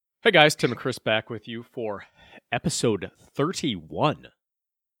Hey guys, Tim and Chris back with you for episode 31.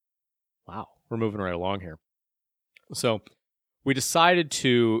 Wow, we're moving right along here. So, we decided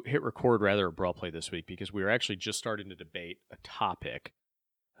to hit record rather abruptly this week because we were actually just starting to debate a topic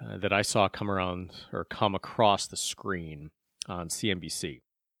that I saw come across the screen on CNBC.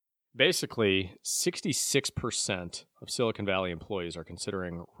 Basically, 66% of Silicon Valley employees are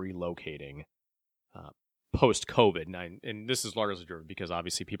considering relocating post-COVID. And this is largely driven because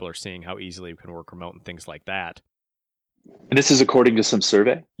obviously people are seeing how easily we can work remote and things like that. And this is according to some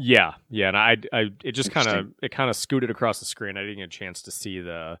survey? Yeah. And it just kind of scooted across the screen. I didn't get a chance to see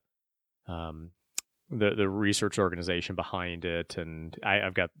the research organization behind it, and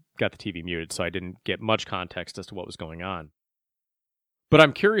I've got the TV muted, so I didn't get much context as to what was going on. But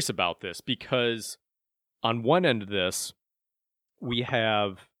I'm curious about this because on one end of this, we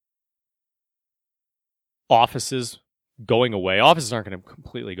have offices going away. Offices aren't going to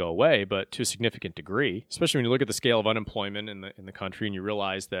completely go away, but to a significant degree, especially when you look at the scale of unemployment in the country and you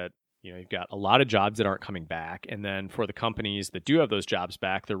realize that you've got a lot of jobs that aren't coming back. And then for the companies that do have those jobs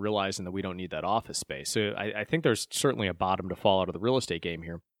back, they're realizing that we don't need that office space. So I think there's certainly a bottom to fall out of the real estate game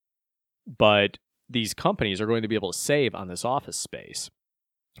here. But these companies are going to be able to save on this office space,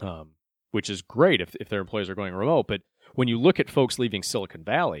 which is great if their employees are going remote. But when you look at folks leaving Silicon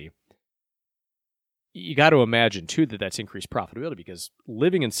Valley, you got to imagine, too, that that's increased profitability because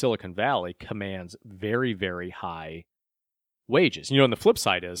living in Silicon Valley commands very, very high wages. And the flip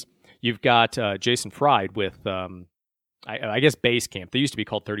side is you've got Jason Fried with, I guess, Basecamp. They used to be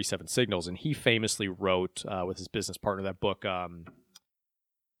called 37 Signals, and he famously wrote with his business partner that book,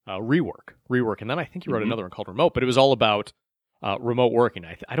 Rework. And then I think he wrote another one called Remote, but it was all about remote working.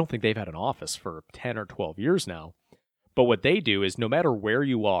 I don't think they've had an office for 10 or 12 years now. But what they do is no matter where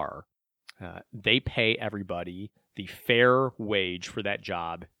you are, they pay everybody the fair wage for that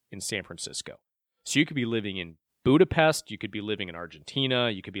job in San Francisco. So you could be living in Budapest, you could be living in Argentina,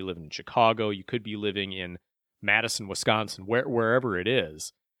 you could be living in Chicago, you could be living in Madison, Wisconsin, wherever it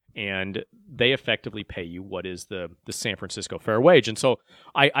is, and they effectively pay you what is the San Francisco fair wage. And so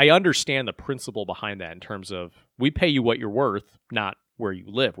I understand the principle behind that in terms of we pay you what you're worth, not where you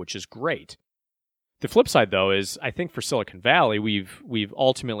live, which is great. The flip side, though, is I think for Silicon Valley, we've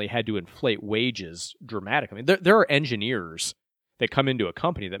ultimately had to inflate wages dramatically. I mean, there are engineers that come into a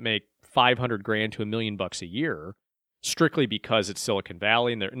company that make $500,000 to $1 million a year strictly because it's Silicon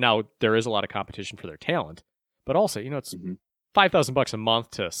Valley, and there is a lot of competition for their talent, but also it's $5,000 a month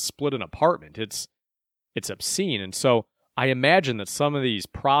to split an apartment. It's obscene, and so I imagine that some of these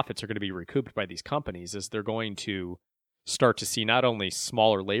profits are going to be recouped by these companies as they're going to start to see not only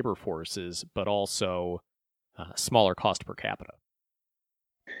smaller labor forces, but also smaller cost per capita.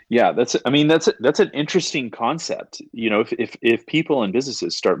 Yeah, that's an interesting concept. If people and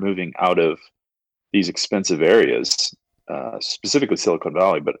businesses start moving out of these expensive areas, specifically Silicon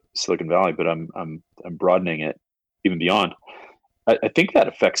Valley, but I'm broadening it even beyond. I think that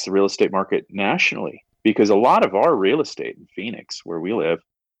affects the real estate market nationally because a lot of our real estate in Phoenix, where we live,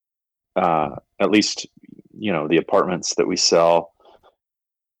 at least the apartments that we sell,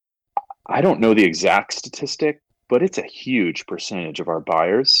 I don't know the exact statistic, but it's a huge percentage of our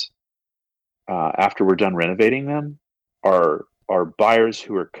buyers after we're done renovating them are buyers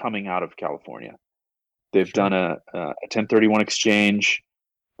who are coming out of California. They've done a 1031 exchange.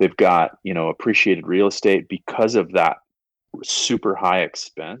 They've got appreciated real estate because of that super high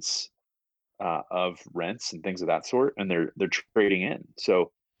expense of rents and things of that sort, and they're trading in.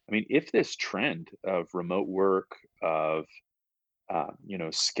 So I mean, if this trend of remote work, of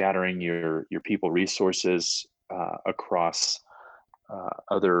scattering your people resources across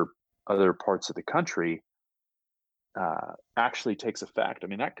other parts of the country actually takes effect, I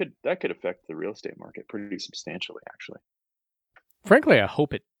mean, that could affect the real estate market pretty substantially, actually. Frankly, I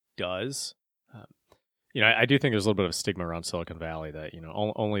hope it does. I do think there's a little bit of a stigma around Silicon Valley that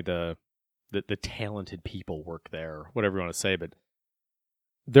only the talented people work there, whatever you want to say, but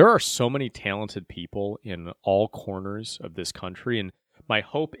there are so many talented people in all corners of this country, and my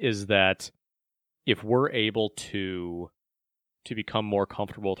hope is that if we're able to become more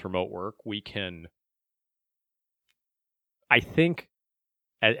comfortable with remote work, we can, I think,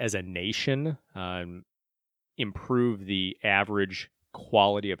 as a nation, improve the average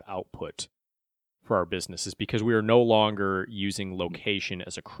quality of output for our businesses because we are no longer using location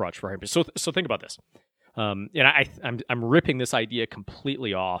as a crutch for our business. So think about this. And I'm ripping this idea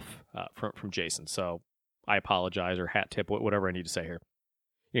completely off from Jason, so I apologize, or hat tip, whatever I need to say here.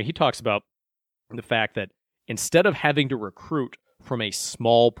 He talks about the fact that instead of having to recruit from a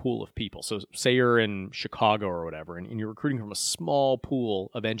small pool of people. So say you're in Chicago or whatever, and you're recruiting from a small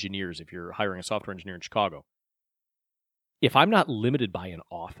pool of engineers if you're hiring a software engineer in Chicago. If I'm not limited by an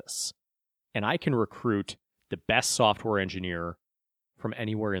office and I can recruit the best software engineer from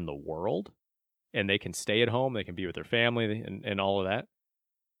anywhere in the world, and they can stay at home, they can be with their family and all of that,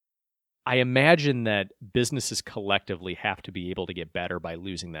 I imagine that businesses collectively have to be able to get better by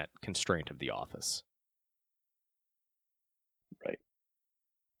losing that constraint of the office.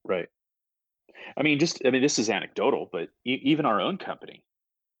 Right. I mean, this is anecdotal, but even our own company,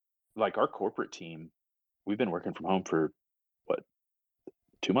 like our corporate team, we've been working from home for what,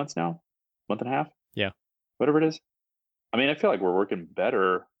 2 months now, month and a half, Yeah. whatever it is. I mean, I feel like we're working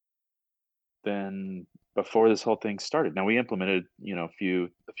better than before this whole thing started. Now we implemented, a few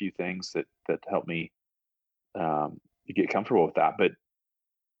things that helped me get comfortable with that, but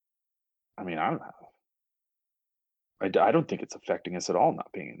I mean, I don't know. I don't think it's affecting us at all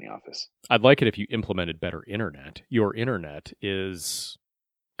not being in the office. I'd like it if you implemented better internet. Your internet is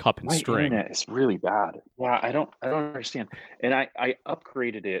cup and My string. internet is really bad. Yeah, I don't understand. And I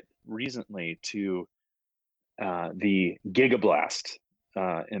upgraded it recently to the Gigablast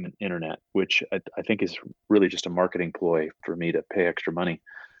internet, which I think is really just a marketing ploy for me to pay extra money.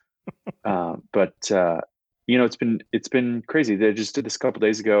 But it's been crazy. They just did this a couple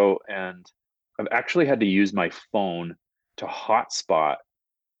days ago, and I've actually had to use my phone to hotspot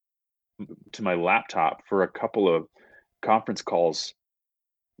to my laptop for a couple of conference calls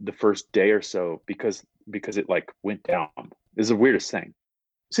the first day or so because it like went down. This is the weirdest thing.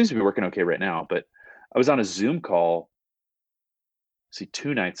 It seems to be working okay right now, but I was on a Zoom call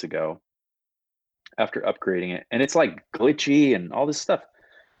 2 nights ago after upgrading it, and it's like glitchy and all this stuff.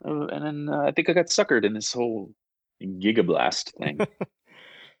 And then I think I got suckered in this whole Gigablast thing.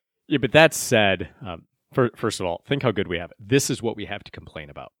 Yeah, but that said, first of all, think how good we have it. This is what we have to complain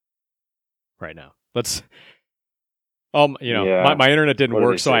about right now. Let's, my internet didn't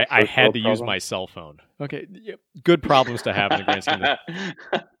work, so I had to use my cell phone. Okay, good problems to have in the grand scheme of things.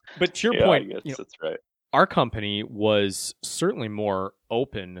 But to your point, that's right. Our company was certainly more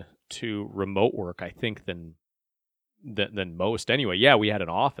open to remote work, I think, than most. Anyway, yeah, we had an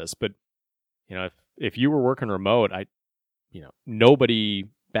office, but if you were working remote, nobody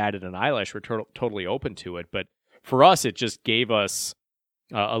batted an eyelash. We're totally open to it. But for us, it just gave us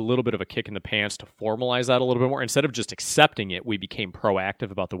a little bit of a kick in the pants to formalize that a little bit more. Instead of just accepting it, we became proactive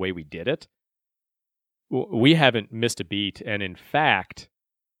about the way we did it. We haven't missed a beat, and in fact,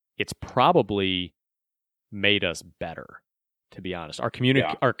 it's probably made us better, to be honest.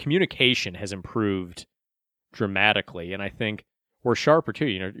 Our communication has improved dramatically, and I think we're sharper too.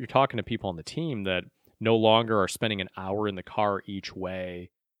 You're talking to people on the team that no longer are spending an hour in the car each way.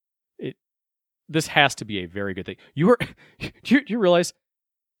 This has to be a very good thing. Do you realize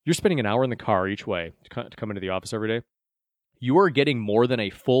you're spending an hour in the car each way to come into the office every day? You are getting more than a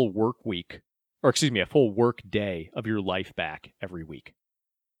full work week, a full work day of your life back every week.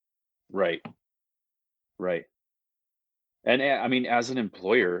 Right. And I mean, as an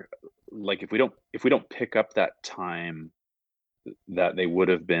employer, like if we don't pick up that time that they would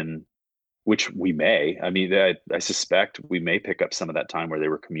have been, which we may, I mean, I suspect we may pick up some of that time where they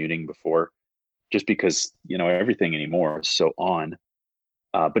were commuting before, just because, everything anymore is so on.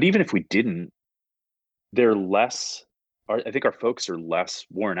 But even if we didn't, they're less, I think our folks are less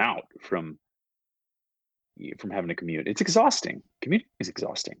worn out from having to commute. It's exhausting. Commuting is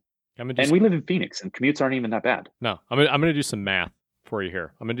exhausting. And we live in Phoenix, and commutes aren't even that bad. No, I'm gonna do some math for you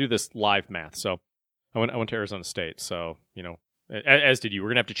here. I'm gonna do this live math. So I went to Arizona State. So as did you. We're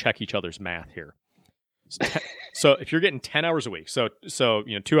gonna have to check each other's math here. So if you're getting 10 hours a week, so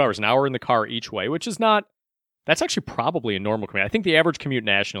 2 hours, an hour in the car each way, which is not. That's actually probably a normal commute. I think the average commute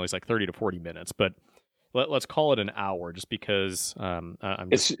nationally is like 30 to 40 minutes, but let's call it an hour, just because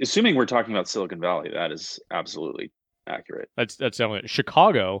assuming we're talking about Silicon Valley. That is absolutely accurate. That's definitely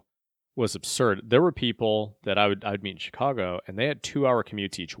Chicago. Was absurd. There were people that I'd meet in Chicago, and they had 2-hour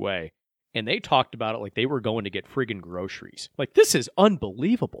commutes each way, and they talked about it like they were going to get friggin' groceries. Like, this is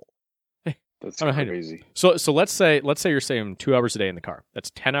unbelievable. That's crazy. So let's say you're saying 2 hours a day in the car.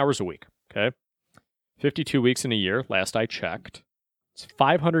 That's 10 hours a week. Okay, 52 weeks in a year. Last I checked, it's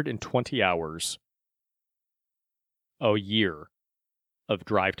 520 hours a year of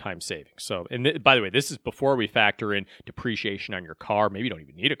drive time savings. So, and by the way, this is before we factor in depreciation on your car. Maybe you don't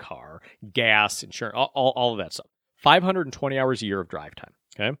even need a car, gas, insurance, all of that stuff. 520 hours a year of drive time.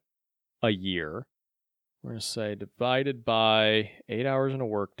 Okay, a year. We're going to say divided by 8 hours in a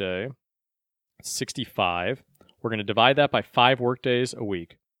workday, 65. We're going to divide that by 5 workdays a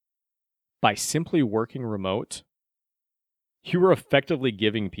week. By simply working remote, You were effectively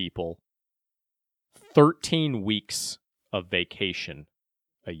giving people 13 weeks of vacation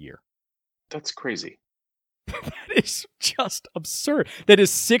a year. That's crazy. That is just absurd. That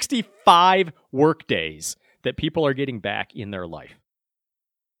is 65 work days that people are getting back in their life.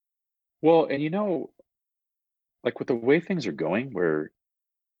 Well, and like with the way things are going, we're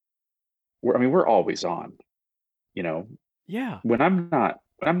always on. Yeah. When I'm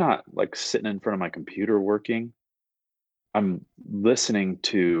not like sitting in front of my computer working, I'm listening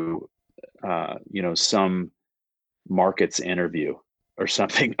to some markets interview or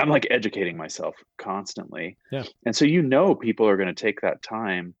something. I'm like educating myself constantly. Yeah. And so people are going to take that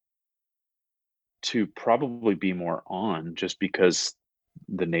time to probably be more on, just because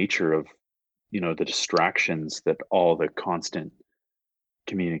the nature of the distractions, that all the constant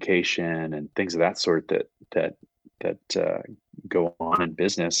communication and things of that sort that go on in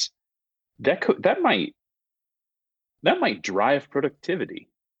business, that might drive productivity.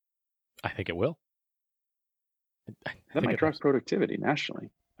 I think it will. That might drive productivity nationally.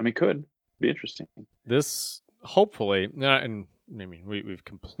 I mean, could be interesting. This hopefully, and I mean, we've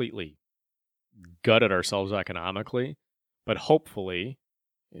completely gutted ourselves economically, but hopefully,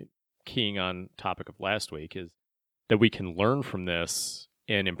 keying on topic of last week, is that we can learn from this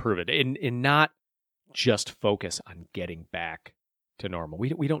and improve it, and not just focus on getting back to normal.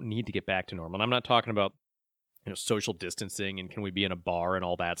 We don't need to get back to normal. And I'm not talking about social distancing and can we be in a bar and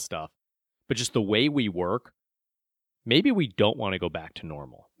all that stuff, but just the way we work. Maybe we don't want to go back to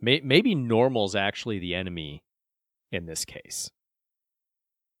normal. Maybe normal is actually the enemy in this case.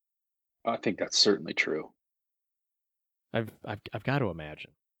 I think that's certainly true. I've got to imagine.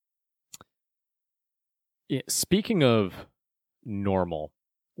 Speaking of normal,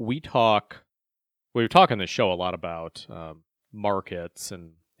 we talk on the show a lot about markets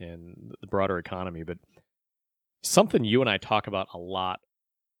and the broader economy, but something you and I talk about a lot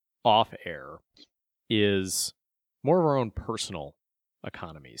off air is more of our own personal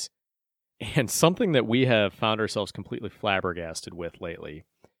economies. And something that we have found ourselves completely flabbergasted with lately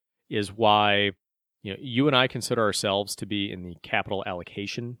is why you and I consider ourselves to be in the capital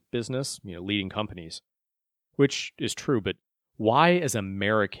allocation business, leading companies, which is true, but why as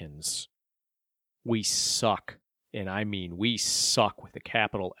Americans we suck, and I mean we suck with a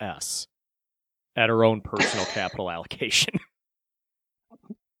capital S, at our own personal capital allocation.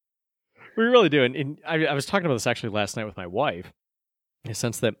 We really do. And I was talking about this actually last night with my wife, in the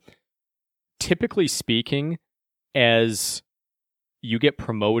sense that typically speaking, as you get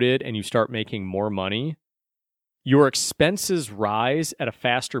promoted and you start making more money, your expenses rise at a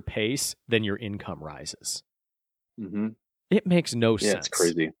faster pace than your income rises. Mm-hmm. It makes no sense. Yeah, it's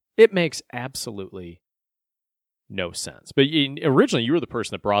crazy. It makes absolutely no sense. But originally, you were the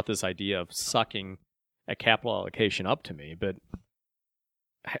person that brought this idea of sucking at capital allocation up to me, but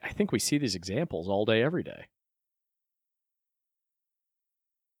I think we see these examples all day, every day.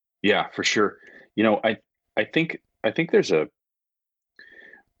 Yeah, for sure. I think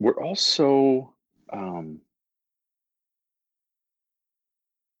we're also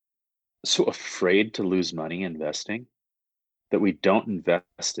so afraid to lose money investing that we don't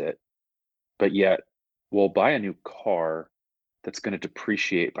invest it, but yet we'll buy a new car that's going to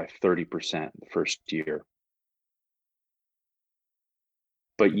depreciate by 30% the first year.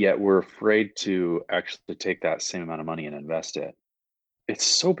 But yet we're afraid to actually take that same amount of money and invest it. It's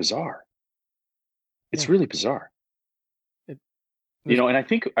so bizarre. It's really bizarre. And I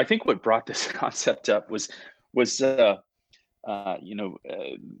think what brought this concept up was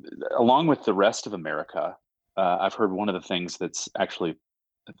along with the rest of America, I've heard one of the things that's actually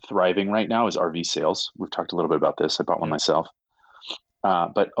thriving right now is RV sales. We've talked a little bit about this. I bought one myself.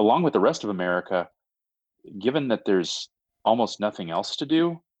 But along with the rest of America, given that there's almost nothing else to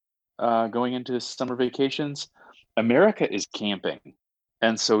do going into summer vacations, America is camping.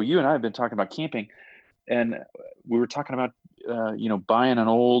 And so you and I have been talking about camping, and we were talking about buying an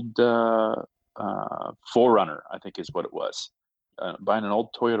old 4Runner, I think is what it was, buying an old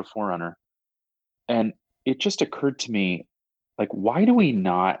Toyota 4Runner. And it just occurred to me, like, why do we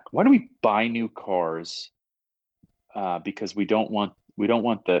buy new cars? Because we don't want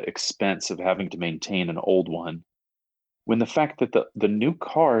the expense of having to maintain an old one, when the fact that the new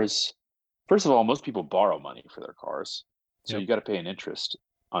cars, first of all, most people borrow money for their cars, so you got to pay an interest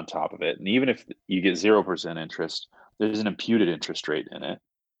on top of it. And even if you get 0% interest, there's an imputed interest rate in it.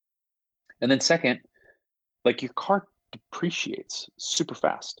 And then second, like, your car depreciates super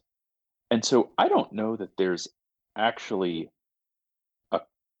fast. And so I don't know that there's actually a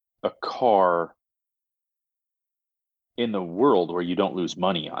car in the world where you don't lose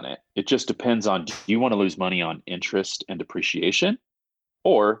money on it. It just depends on, do you want to lose money on interest and depreciation,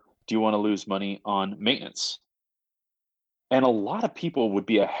 or do you want to lose money on maintenance? And a lot of people would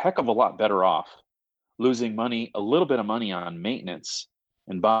be a heck of a lot better off losing money, a little bit of money on maintenance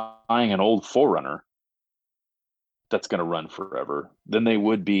and buying an old 4Runner that's going to run forever than they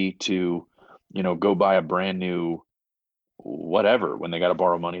would be to, go buy a brand new whatever when they got to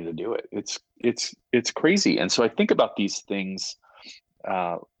borrow money to do it. It's crazy. And so I think about these things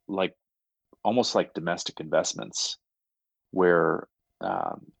like almost like domestic investments where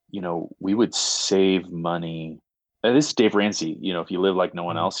we would save money. And this is Dave Ramsey. If you live like no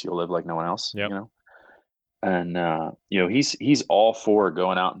one else, you'll live like no one else. Yep. And he's all for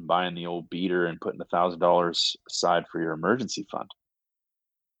going out and buying the old beater and putting $1,000 aside for your emergency fund.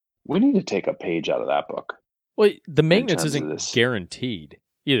 We need to take a page out of that book. Well, the maintenance isn't guaranteed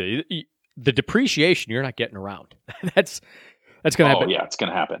either. The depreciation you're not getting around. That's going to happen. Oh yeah, it's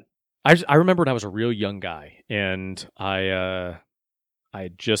going to happen. I remember when I was a real young guy, and I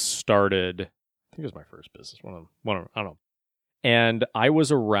had just started. I think it was my first business. One of I don't know. And I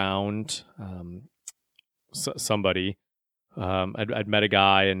was around somebody. I'd met a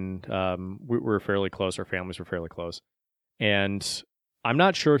guy, and we were fairly close. Our families were fairly close, and I'm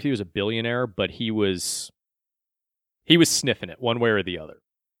not sure if he was a billionaire, but he was sniffing it one way or the other.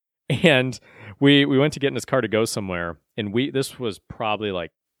 And we went to get in his car to go somewhere, and this was probably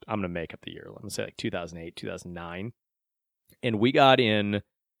like, I'm going to make up the year. Let me say like 2008, 2009. And we got in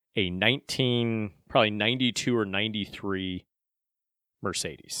a probably 92 or 93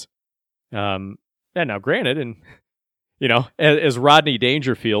 Mercedes. And now granted, and as Rodney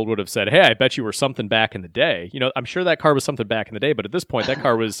Dangerfield would have said, hey, I bet you were something back in the day. I'm sure that car was something back in the day, but at this point, that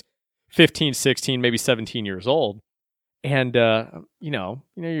car was 15, 16, maybe 17 years old. And, you're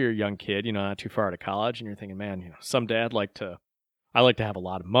a young kid, not too far out of college, and you're thinking, man, someday I like to have a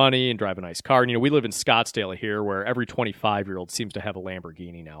lot of money and drive a nice car. And, we live in Scottsdale here where every 25-year-old seems to have a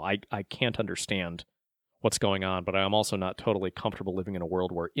Lamborghini now. I can't understand what's going on, but I'm also not totally comfortable living in a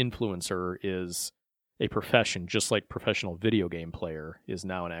world where influencer is a profession, just like professional video game player is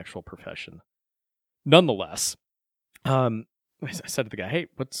now an actual profession. Nonetheless, I said to the guy, "Hey,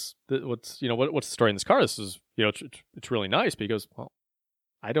 what's the story in this car? This is, it's really nice." But he goes, "Well,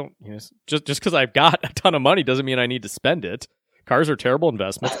 I don't, just because I've got a ton of money doesn't mean I need to spend it. Cars are terrible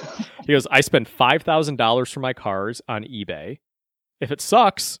investments." He goes, "I spend $5,000 for my cars on eBay. If it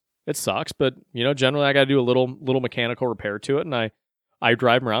sucks, it sucks. But generally I got to do a little mechanical repair to it, and I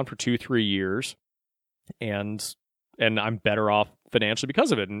drive them around for 2-3 years, and I'm better off financially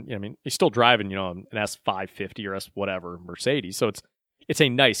because of it. And he's still driving, an S550 or S whatever Mercedes, so it's a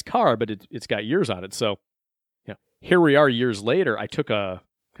nice car, but it's got years on it. So, here we are years later. I took a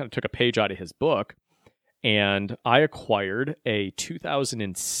page out of his book, and I acquired a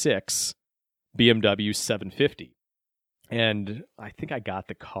 2006 BMW 750, and I think I got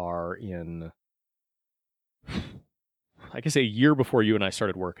the car in, I guess, a year before you and I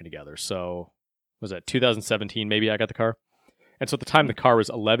started working together. So, was that 2017? Maybe I got the car. And so at the time, the car was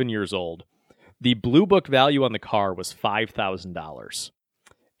 11 years old. The Blue Book value on the car was $5,000.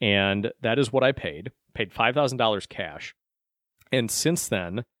 And that is what I paid. Paid $5,000 cash. And since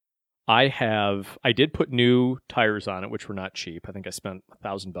then, I did put new tires on it, which were not cheap. I think I spent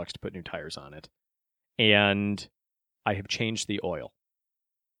 $1,000 to put new tires on it. And I have changed the oil.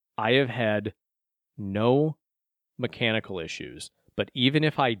 I have had no mechanical issues. But even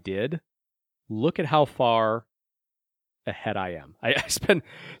if I did, look at how far ahead I am. I spent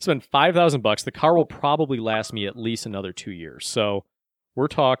 $5,000. The car will probably last me at least another 2 years. So we're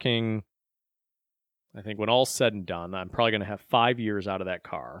talking, I think when all's said and done, I'm probably going to have 5 years out of that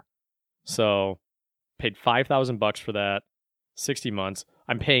car. So paid $5,000 for that, 60 months.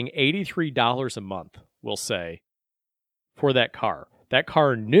 I'm paying $83 a month, we'll say, for that car. That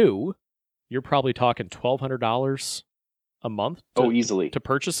car new, you're probably talking $1,200 a month easily to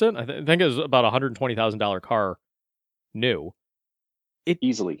purchase it. I think it was about a $120,000 car new.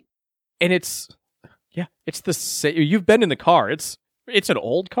 Easily. And it's the same. You've been in the car. It's an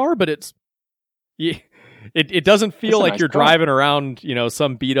old car, but it doesn't feel like you're driving around,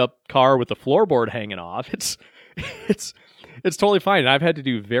 some beat up car with the floorboard hanging off. It's totally fine. And I've had to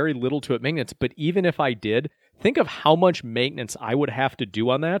do very little to it maintenance, but even if I did, think of how much maintenance I would have to do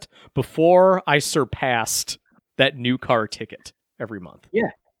on that before I surpassed that new car ticket every month.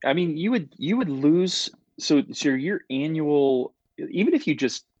 Yeah. I mean, you would lose. So your annual, even if you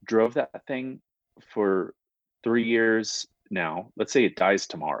just drove that thing for 3 years now, let's say it dies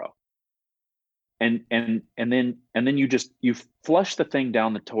tomorrow. And then you flush the thing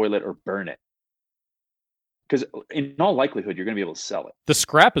down the toilet or burn it. because in all likelihood, you're going to be able to sell it. The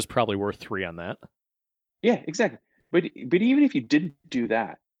scrap is probably worth 3 on that. Yeah, exactly. But even if you didn't do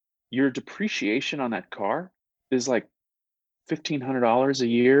that, your depreciation on that car is like $1,500 a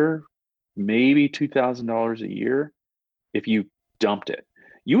year, maybe $2,000 a year if you dumped it.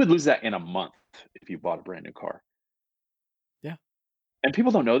 You would lose that in a month if you bought a brand new car. Yeah. And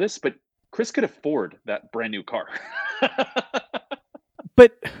people don't know this, but Chris could afford that brand new car.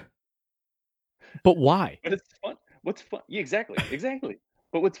 But why? But it's fun. What's fun? Yeah, exactly.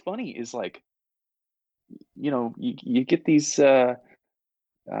 But what's funny is like, you get these. One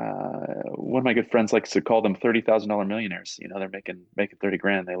of my good friends likes to call them $30,000 millionaires. They're making 30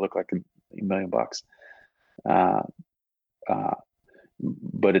 grand. They look like a million bucks. Uh, uh,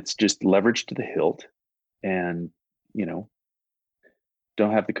 but it's just leveraged to the hilt, and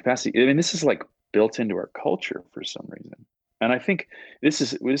don't have the capacity. I mean, this is like built into our culture for some reason. And I think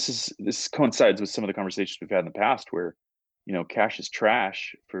this coincides with some of the conversations we've had in the past where, cash is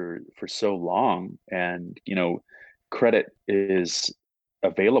trash for so long, and credit is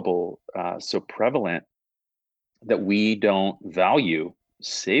available, so prevalent that we don't value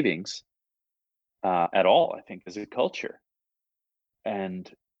savings at all, I think, as a culture. And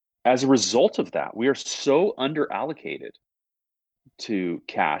as a result of that, we are so under allocated to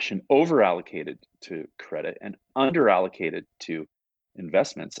cash and over allocated to credit and under allocated to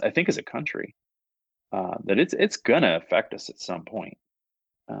investments, I think, as a country, that it's gonna affect us at some point.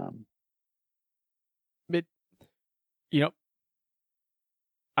 But, you know,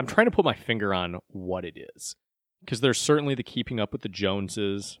 I'm trying to put my finger on what it is, because there's certainly the keeping up with the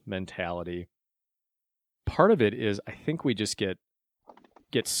Joneses mentality. Part of it is, I think we just get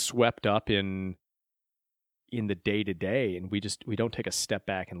swept up in the day to day, and we don't take a step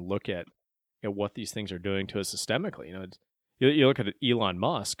back and look at what these things are doing to us systemically. You look at Elon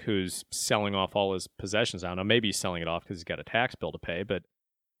Musk, who's selling off all his possessions now. Now, maybe he's selling it off because he's got a tax bill to pay, but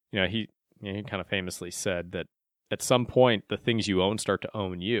he kind of famously said that at some point the things you own start to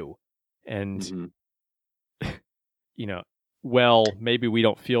own you, and well, maybe we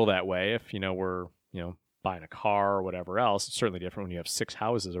don't feel that way if we're buying a car or whatever else. It's certainly different when you have 6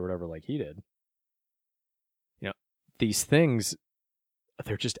 houses or whatever like he did. These things,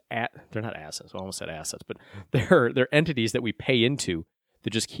 they're just they're not assets. I almost said assets, but they're entities that we pay into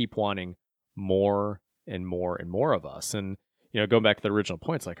that just keep wanting more and more and more of us. And going back to the original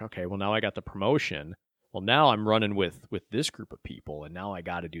point, it's like, okay, well, now I got the promotion. Well, now I'm running with this group of people, and now I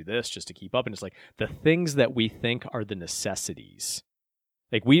got to do this just to keep up. And it's like the things that we think are the necessities.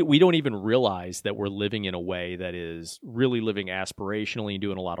 Like we don't even realize that we're living in a way that is really living aspirationally and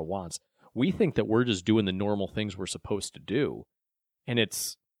doing a lot of wants. We think that we're just doing the normal things we're supposed to do. And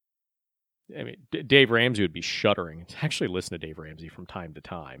Dave Ramsey would be shuddering to actually listen to Dave Ramsey from time to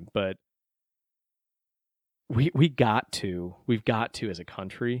time. But we've got to, as a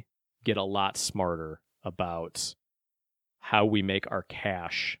country, get a lot smarter about how we make our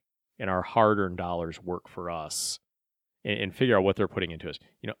cash and our hard-earned dollars work for us, and figure out what they're putting into us.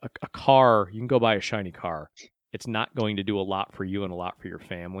 A car, you can go buy a shiny car. It's not going to do a lot for you and a lot for your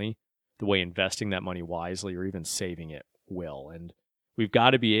family the way investing that money wisely or even saving it will. And we've got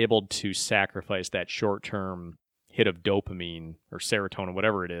to be able to sacrifice that short-term hit of dopamine or serotonin,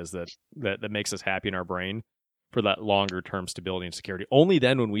 whatever it is that makes us happy in our brain, for that longer-term stability and security. Only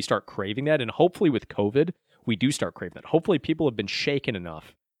then, when we start craving that, and hopefully with COVID, we do start craving that. Hopefully people have been shaken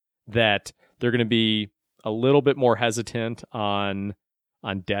enough that they're going to be a little bit more hesitant on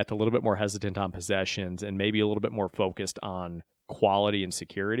debt, a little bit more hesitant on possessions, and maybe a little bit more focused on quality and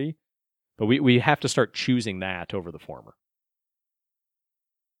security. But we have to start choosing that over the former.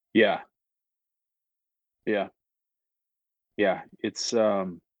 Yeah. It's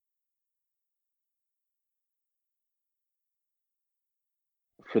for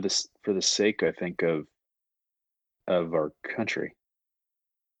the sake, I think, of our country.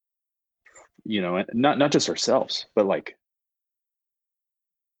 And not just ourselves, but like.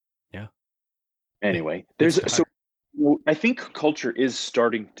 Yeah. Anyway, I think culture is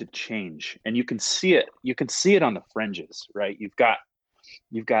starting to change, and you can see it. You can see it on the fringes, right? You've got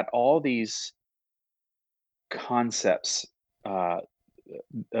all these concepts of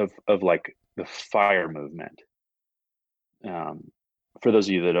like the FIRE movement. For those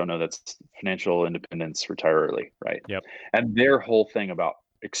of you that don't know, that's financial independence, retire early, right? Yep. And their whole thing about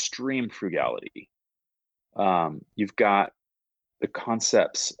extreme frugality. You've got the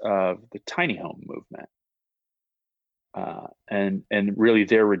concepts of the tiny home movement. And really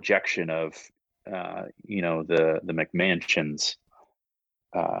their rejection of the McMansions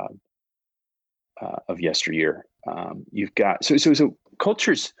of yesteryear. You've got so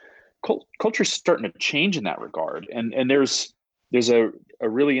cultures culture's starting to change in that regard. And there's a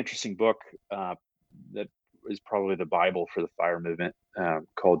really interesting book that is probably the Bible for the FIRE movement,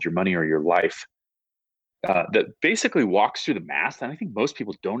 called Your Money or Your Life, that basically walks through the math. And I think most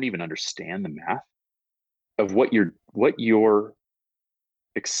people don't even understand the math of what your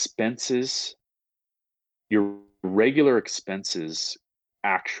expenses, your regular expenses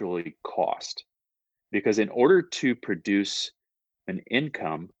actually cost. Because in order to produce an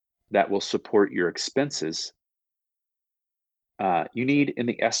income that will support your expenses, you need, in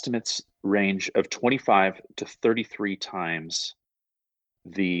the estimates range of 25 to 33 times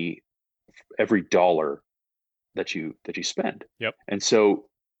the every dollar that you spend. Yep. And so,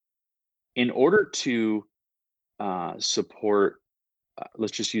 in order to support,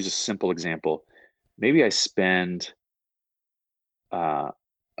 let's just use a simple example. Maybe I spend $1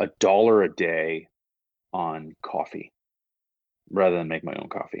 a day on coffee rather than make my own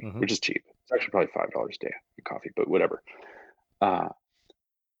coffee, which is cheap. It's actually probably $5 a day on coffee, but whatever.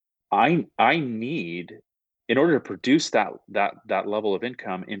 I need, in order to produce that level of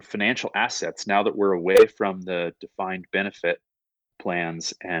income in financial assets, now that we're away from the defined benefit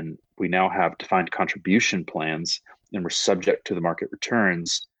plans and we now have defined contribution plans and we're subject to the market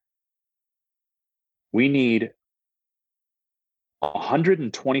returns, we need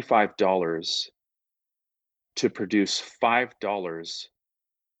 $125 to produce $5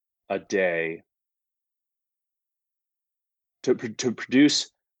 a day to produce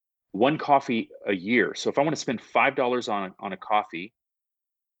one coffee a year. So if I want to spend $5 on a coffee,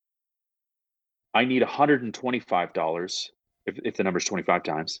 I need $125. If the number is 25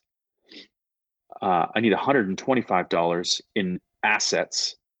 times, I need $125 in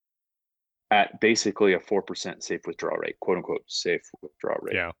assets at basically a 4% safe withdrawal rate, quote unquote safe withdrawal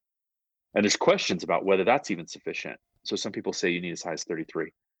rate. Yeah. And there's questions about whether that's even sufficient. So some people say you need as high as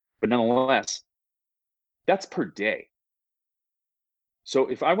 33, but nonetheless, that's per day. So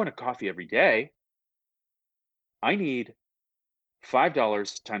if I want a coffee every day, I need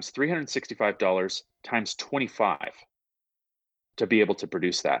 $5 times $365 times 25 to be able to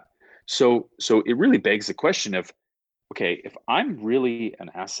produce that. So it really begs the question of, okay, if I'm really an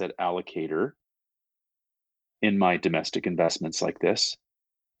asset allocator in my domestic investments like this,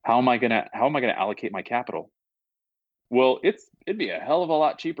 how am I gonna allocate my capital? Well, it'd be a hell of a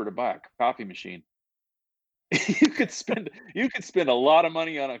lot cheaper to buy a coffee machine. you could spend a lot of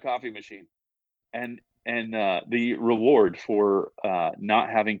money on a coffee machine, and the reward for not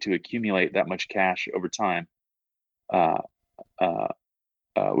having to accumulate that much cash over time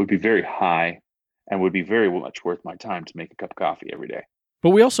would be very high, and would be very much worth my time to make a cup of coffee every day.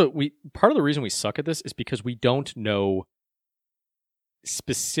 But we part of the reason we suck at this is because we don't know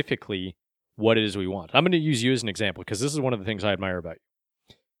specifically what it is we want. I'm going to use you as an example because this is one of the things I admire about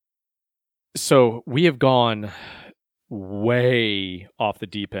you. So we have gone way off the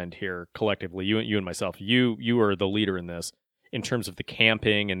deep end here collectively. You and myself. You are the leader in this in terms of the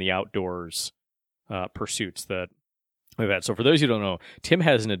camping and the outdoors pursuits that we've had. So for those who don't know, Tim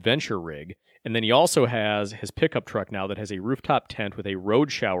has an adventure rig, and then he also has his pickup truck now that has a rooftop tent with a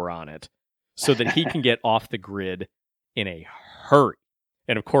road shower on it, so that he can get off the grid in a hurry.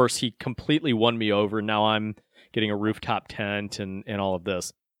 And of course, he completely won me over. Now I'm getting a rooftop tent and all of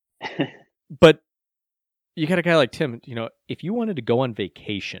this. But you got a guy like Tim, if you wanted to go on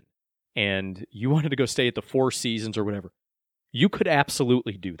vacation and you wanted to go stay at the Four Seasons or whatever, you could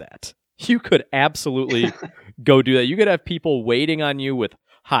absolutely do that. You could absolutely go do that. You could have people waiting on you with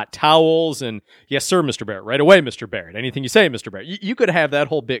hot towels and, yes, sir, Mr. Barrett, right away, Mr. Barrett, anything you say, Mr. Barrett. You could have that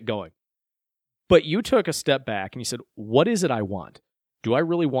whole bit going. But you took a step back and you said, what is it I want? Do I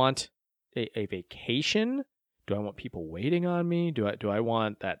really want a vacation? Do I want people waiting on me? Do I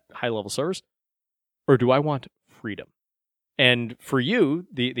want that high-level service? Or do I want freedom? And for you,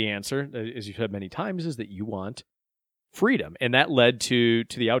 the answer, as you've said many times, is that you want freedom. And that led to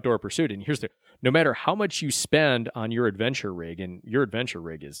the outdoor pursuit. And no matter how much you spend on your adventure rig, and your adventure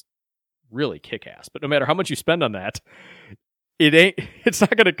rig is really kick-ass, but no matter how much you spend on that, it's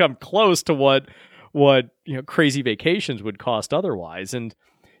not going to come close to what crazy vacations would cost otherwise. And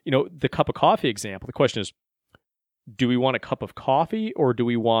the cup of coffee example, the question is, do we want a cup of coffee or do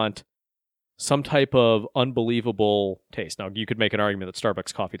we want some type of unbelievable taste? Now, you could make an argument that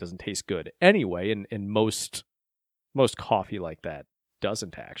Starbucks coffee doesn't taste good anyway, and most coffee like that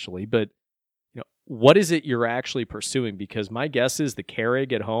doesn't actually. But what is it you're actually pursuing? Because my guess is the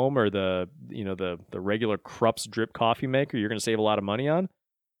Keurig at home or the regular Krups drip coffee maker you're going to save a lot of money on.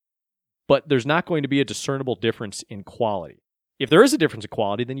 But there's not going to be a discernible difference in quality. If there is a difference in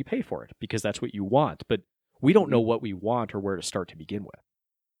quality, then you pay for it because that's what you want. But we don't know what we want or where to start to begin with.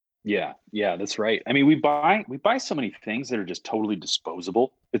 Yeah, that's right. I mean, we buy so many things that are just totally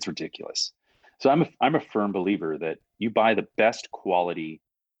disposable. It's ridiculous. So I'm a firm believer that you buy the best quality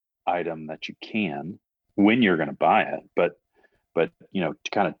item that you can when you're going to buy it. But to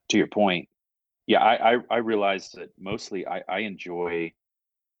kind of to your point, yeah, I realized that mostly I enjoy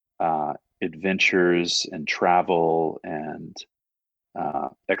adventures and travel and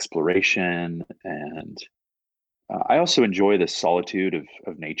exploration, and I also enjoy the solitude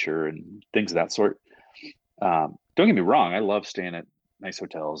of nature and things of that sort. Don't get me wrong, I love staying at nice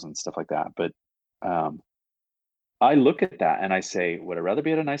hotels and stuff like that, but um, I look at that and I say, would I rather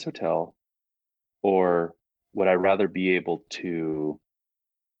be at a nice hotel, or would I rather be able to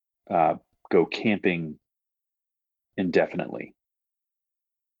uh, go camping indefinitely?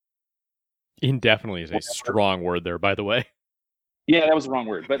 Indefinitely is a Whenever, strong word there, by the way. yeah, that was the wrong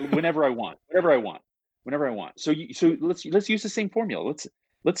word, but whenever I want. So let's use the same formula.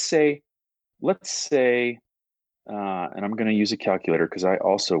 Let's say let's say, and I'm going to use a calculator because I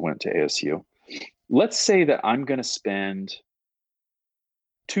also went to ASU. Let's say that I'm going to spend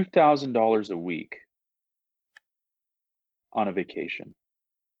 $2,000 a week on a vacation.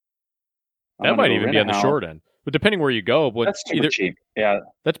 I'm That going to might go even rent be a on the house. short end. But depending where you go, what That's super either cheap. Yeah.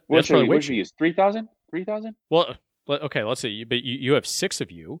 that's probably way What should we cheap. use? 3,000? 3,000? Well, okay, let's see. But you have six of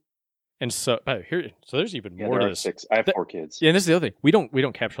you, and so so there's even Yeah, more there to are this. six. I have four kids. Yeah, and this is the other thing. We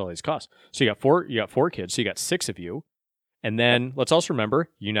don't capture all these costs. So you got four kids. So you got six of you, and then let's also remember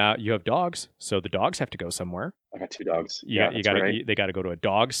you have dogs. So the dogs have to go somewhere. I got two dogs. You Yeah, got you that's got right. to they got to go to a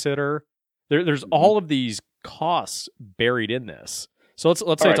dog sitter. There's Mhm. all of these costs buried in this. So let's All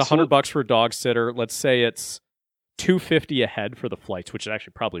say it's right. So $100 for a dog sitter. Let's say it's $250 a head for the flights, which is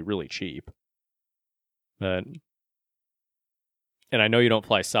actually probably really cheap. But and I know you don't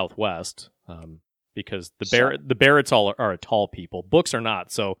fly Southwest because the Barretts all are tall people. Books are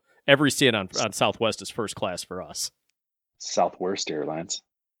not. So every seat on Southwest is first class for us. Southwest Airlines.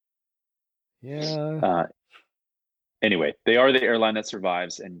 Yeah. Uh, anyway, they are the airline that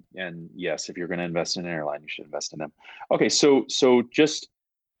survives, and yes, if you're going to invest in an airline, you should invest in them. Okay, so just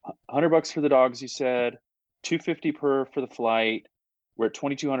 $100 for the dogs, you said, 250 per for the flight. We're at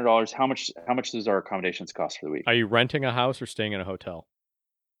 $2,200. How much does our accommodations cost for the week? Are you renting a house or staying in a hotel?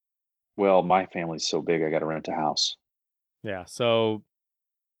 Well, my family's so big, I got to rent a house. Yeah. So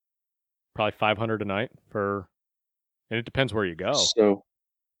probably 500 a night for, and it depends where you go. So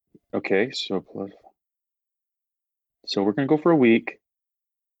okay, so we're gonna go for a week.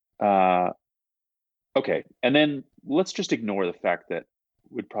 Uh, okay, and then let's just ignore the fact that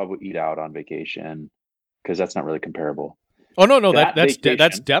we'd probably eat out on vacation because that's not really comparable. Oh no, That that's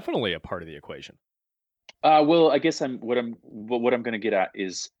vacation. definitely a part of the equation. Well, I guess what I'm going to get at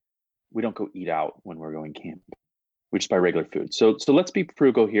is we don't go eat out when we're going camp. We just buy regular food. So let's be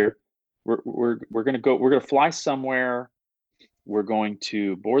frugal here. We're gonna fly somewhere. We're going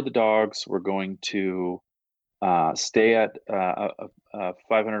to board the dogs. We're going to stay at a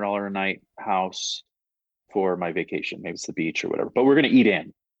 $500 a night house for my vacation. Maybe it's the beach or whatever. But we're going to eat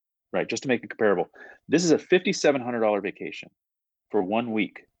in, right? Just to make it comparable. This is a $5,700 vacation for 1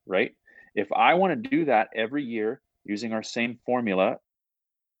 week, right? If I want to do that every year using our same formula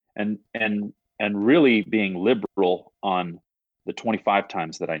and really being liberal on the 25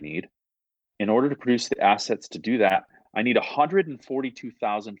 times that I need, in order to produce the assets to do that, I need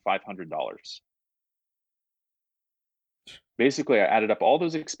 $142,500. Basically, I added up all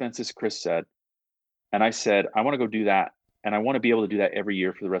those expenses Chris said, and I said, I want to go do that, and I want to be able to do that every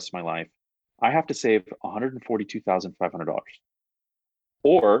year for the rest of my life. I have to save $142,500.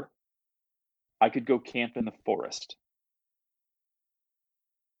 Or I could go camp in the forest,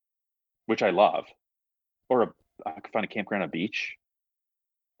 which I love, or I could find a campground on a beach.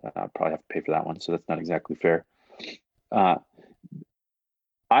 I'd probably have to pay for that one, so that's not exactly fair. Uh,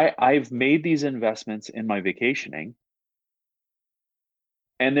 I've made these investments in my vacationing,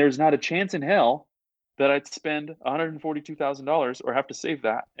 and there's not a chance in hell that I'd spend $142,000 or have to save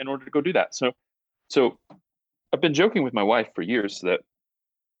that in order to go do that. So I've been joking with my wife for years that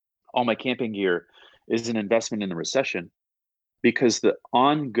all my camping gear is an investment in the recession because the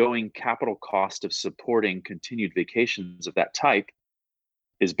ongoing capital cost of supporting continued vacations of that type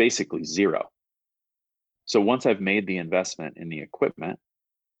is basically zero. So once I've made the investment in the equipment,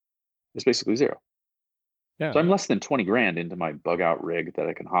 it's basically zero. Yeah. So I'm less than 20 grand into my bug out rig that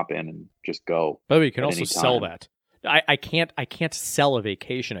I can hop in and just go. By the way, you can at also any sell time. that. I can't sell a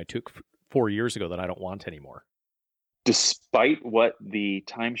vacation I took 4 years ago that I don't want anymore. Despite what the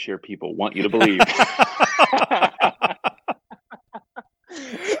timeshare people want you to believe.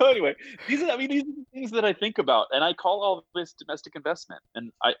 So anyway, these are the things that I think about, and I call all this domestic investment.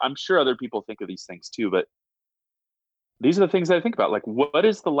 And I'm sure other people think of these things too, but these are the things that I think about. Like, what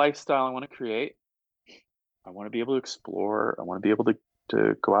is the lifestyle I want to create? I want to be able to explore. I want to be able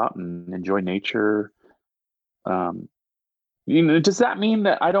to go out and enjoy nature. Does that mean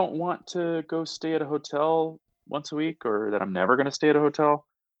that I don't want to go stay at a hotel once a week, or that I'm never going to stay at a hotel?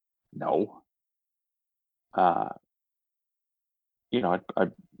 No. I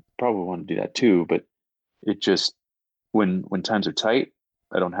probably want to do that too, but it just when times are tight,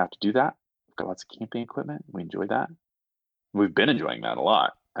 I don't have to do that. I've got lots of camping equipment. We enjoy that. We've been enjoying that a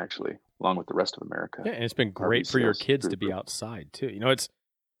lot, actually, along with the rest of America. Yeah, and it's been great for your kids to be outside too. It's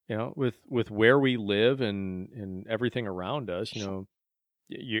with where we live and everything around us.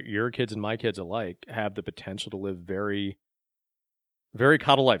 Your kids and my kids alike have the potential to live very, very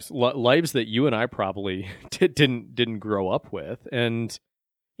coddle lives that you and I probably didn't grow up with. And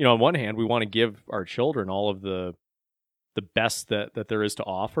on one hand, we want to give our children all of the best that there is to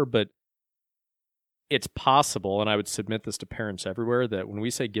offer, but it's possible, and I would submit this to parents everywhere, that when we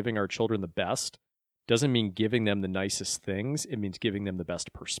say giving our children the best, doesn't mean giving them the nicest things. It means giving them the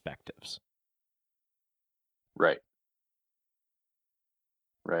best perspectives. Right.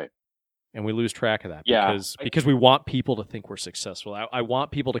 And we lose track of that because we want people to think we're successful. I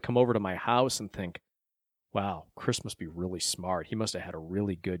want people to come over to my house and think, wow, Chris must be really smart. He must have had a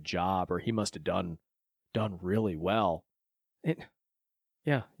really good job, or he must have done really well.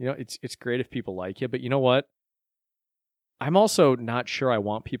 It's great if people like you, but you know what? I'm also not sure I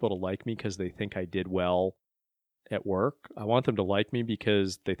want people to like me because they think I did well at work. I want them to like me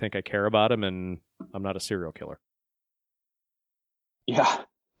because they think I care about them and I'm not a serial killer. Yeah.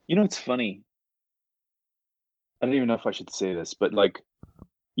 It's funny. I don't even know if I should say this, but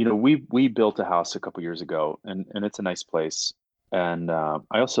we built a house a couple years ago, and it's a nice place. And I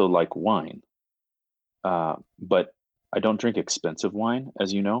also like wine, but I don't drink expensive wine,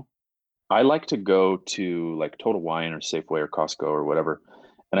 as you know. I like to go to like Total Wine or Safeway or Costco or whatever,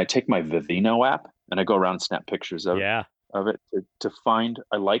 and I take my Vivino app and I go around and snap pictures of it to find.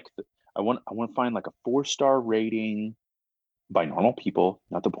 I want to find like a 4-star rating by normal people,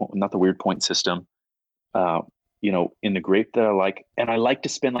 not the weird point system. In the grape that I like, and I like to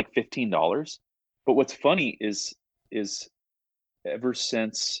spend like $15. But what's funny is ever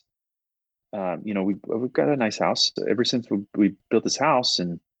since we've got a nice house. Ever since we built this house,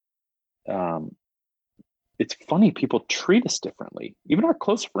 and it's funny, people treat us differently. Even our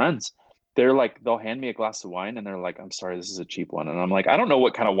close friends, they'll hand me a glass of wine and they're like, "I'm sorry, this is a cheap one." And I'm like, "I don't know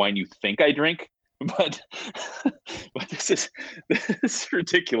what kind of wine you think I drink, but this is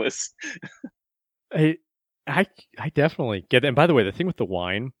ridiculous." I definitely get it. And by the way, the thing with the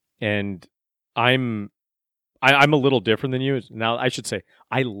wine, and I'm a little different than you. Now, I should say,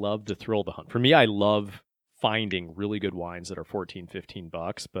 I love the thrill of the hunt. For me, I love finding really good wines that are $14,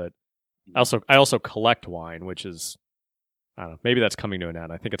 $15, but I also collect wine, which is, I don't know, maybe that's coming to an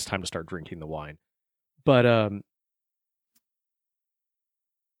end. I think it's time to start drinking the wine. But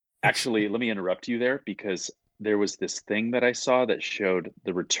actually, let me interrupt you there, because there was this thing that I saw that showed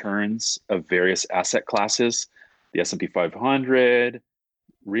the returns of various asset classes, the S&P 500,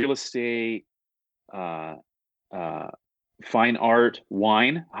 real estate, fine art,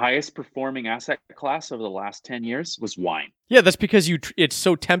 wine. Highest performing asset class over the last 10 years was wine. Yeah, that's because it's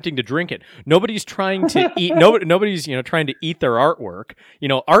so tempting to drink it. Nobody's trying to eat. Nobody's trying to eat their artwork.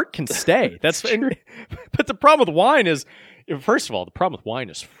 Art can stay. That's but the problem with wine is, first of all, the problem with wine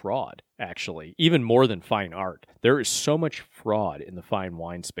is fraud. Actually, even more than fine art, there is so much fraud in the fine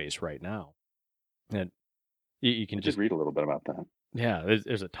wine space right now, and you can just read a little bit about that. Yeah,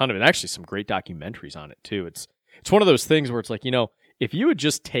 there's a ton of it. Actually, some great documentaries on it too. It's one of those things where it's like, if you had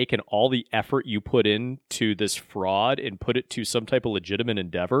just taken all the effort you put into this fraud and put it to some type of legitimate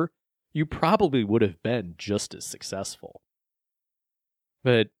endeavor, you probably would have been just as successful.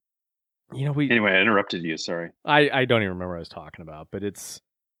 But anyway, I interrupted you. Sorry. I don't even remember what I was talking about, but it's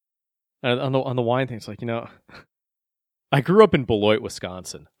on the wine thing. It's like, I grew up in Beloit,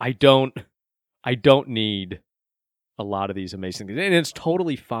 Wisconsin. I don't need a lot of these amazing things, and it's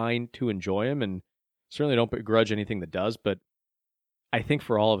totally fine to enjoy them, and certainly don't begrudge anything that does. But I think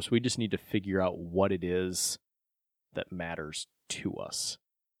for all of us, we just need to figure out what it is that matters to us.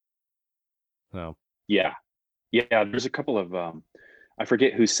 So yeah. There's a couple of I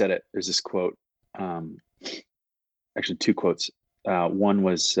forget who said it. There's this quote, actually 2 quotes. One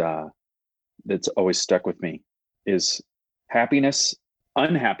was that's always stuck with me is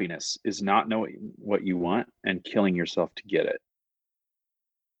unhappiness is not knowing what you want and killing yourself to get it.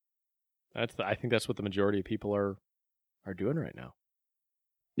 I think that's what the majority of people are doing right now.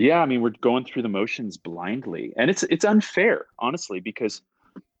 Yeah, I mean, we're going through the motions blindly, and it's unfair, honestly, because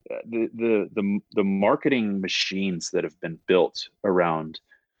the marketing machines that have been built around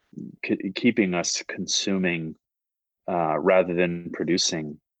keeping us consuming rather than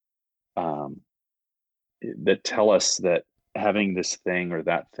producing, um, that tell us that having this thing or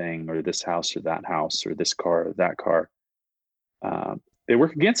this house or that house or this car or that car, they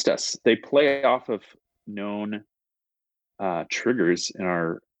work against us. They play off of known triggers in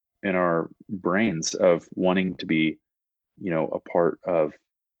our brains of wanting to be, a part of,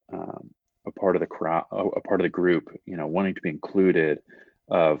 um, a part of the crowd, a part of the group, wanting to be included,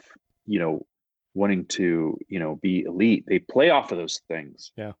 of, wanting to, be elite. They play off of those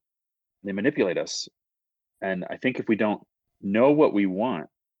things. Yeah. They manipulate us. And I think if we don't know what we want,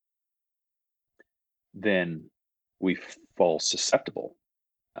 then we fall susceptible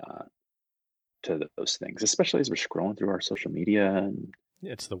uh, to those things, especially as we're scrolling through our social media. And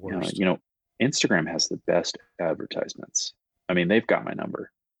It's the worst. Instagram has the best advertisements. I mean, they've got my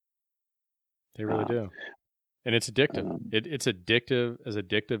number. They really do. And it's addictive. It's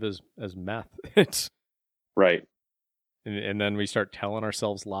addictive as meth. It's right. And then we start telling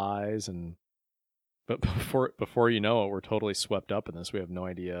ourselves lies, but before you know it, we're totally swept up in this. We have no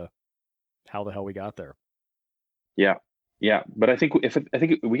idea how the hell we got there. Yeah. Yeah. But I think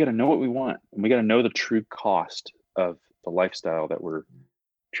we got to know what we want, and we got to know the true cost of the lifestyle that we're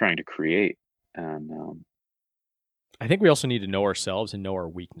trying to create. And I think we also need to know ourselves and know our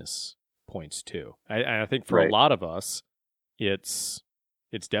weakness points too. I think for Right. a lot of us, it's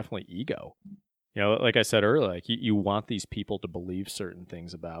definitely ego. Like I said earlier, like you want these people to believe certain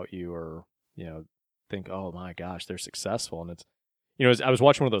things about you, or think, oh my gosh, they're successful. And it's, I was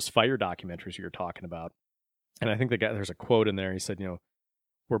watching one of those fire documentaries you were talking about, and I think there's a quote in there. He said,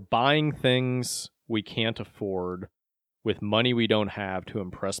 we're buying things we can't afford with money we don't have to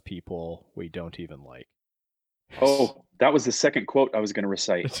impress people we don't even like. Oh, that was the second quote I was going to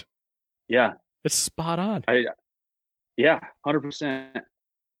recite. Yeah. It's spot on. 100%.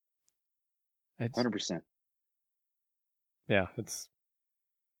 100%. Yeah, it's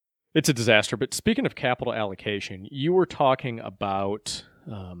a disaster. But speaking of capital allocation, you were talking about,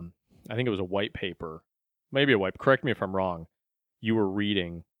 I think it was a white paper, maybe correct me if I'm wrong. You were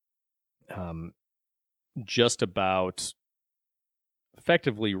reading just about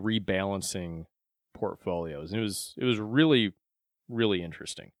effectively rebalancing portfolios. And it was really, really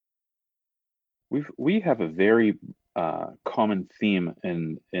interesting. We have a very common theme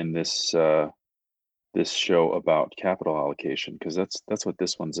in this this show about capital allocation, because that's what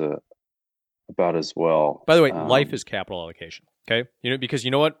this one's about as well. By the way, life is capital allocation. Okay, because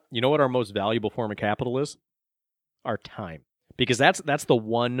you know what our most valuable form of capital is? Our time. Because that's the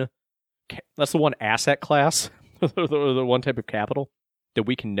one asset class, the one type of capital that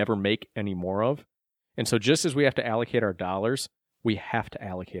we can never make any more of. And so just as we have to allocate our dollars, we have to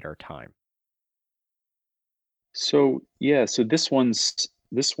allocate our time. So this one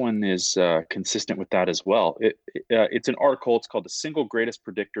is consistent with that as well. It's an article. It's called "The Single Greatest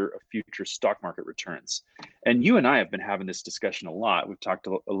Predictor of Future Stock Market Returns," and you and I have been having this discussion a lot. We've talked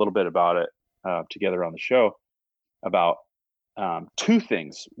a little bit about it together on the show about two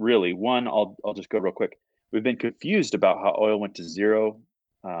things, really. One, I'll just go real quick. We've been confused about how oil went to zero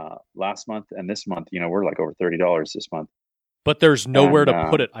last month, and this month, we're like over $30 this month. But there's nowhere to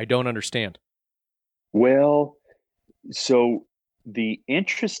put it. I don't understand. Well, so the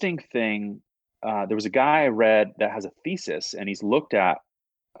interesting thing, there was a guy I read that has a thesis, and he's looked at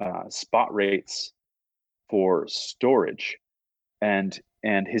spot rates for storage, and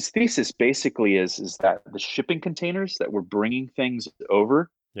his thesis basically is that the shipping containers that were bringing things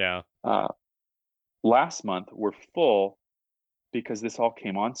over, last month were full because this all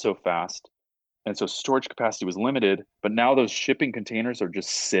came on so fast, and so storage capacity was limited. But now those shipping containers are just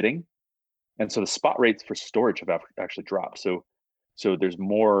sitting, and so the spot rates for storage have actually dropped. So there's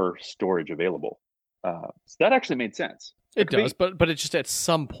more storage available. So that actually made sense. It does, but it's just at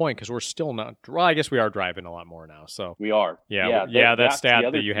some point, because we're still not. Well, I guess we are driving a lot more now. So we are. Yeah. That stat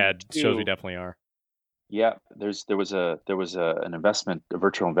that you had shows we definitely are. Yeah, there was a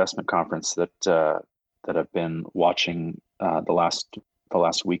virtual investment conference that I've been watching the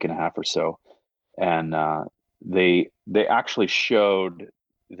last week and a half or so, and they actually showed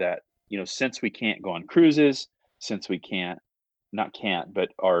that since we can't go on cruises, since we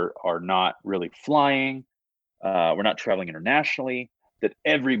are not really flying, we're not traveling internationally, that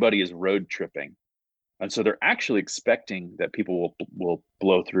everybody is road tripping, and so they're actually expecting that people will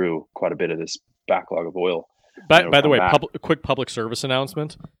blow through quite a bit of this backlog of oil. By the way, quick public service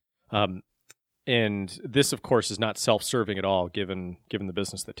announcement. And this, of course, is not self-serving at all, given the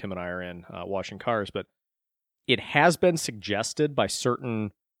business that Tim and I are in, washing cars. But it has been suggested by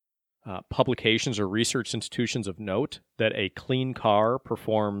certain publications or research institutions of note that a clean car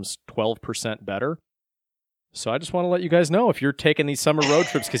performs 12% better. So I just want to let you guys know, if you're taking these summer road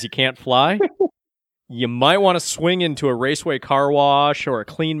trips because you can't fly, you might want to swing into a Raceway car wash or a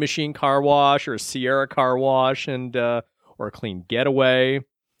Clean Machine car wash or a Sierra car wash and or a Clean Getaway.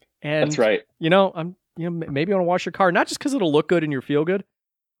 And that's right. Maybe you want to wash your car, not just because it'll look good and you feel good,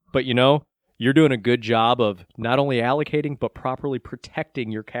 but you're doing a good job of not only allocating, but properly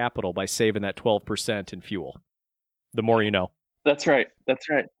protecting your capital by saving that 12% in fuel. The more you know. That's right.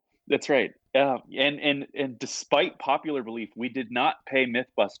 And despite popular belief, we did not pay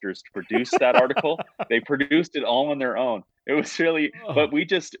Mythbusters to produce that article. They produced it all on their own. It was really, but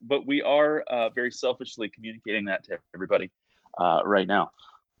we are very selfishly communicating that to everybody right now.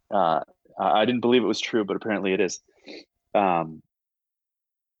 I didn't believe it was true, but apparently it is.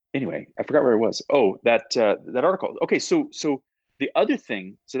 Anyway, I forgot where it was. Oh, that article. Okay, so the other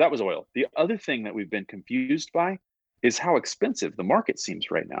thing, so that was oil. The other thing that we've been confused by is how expensive the market seems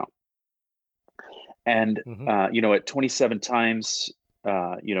right now. And at 27 times,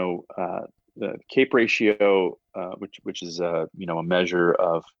 the CAPE ratio, which is a measure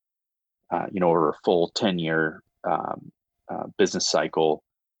of over a full 10-year business cycle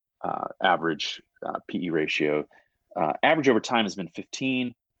average PE ratio. Average over time has been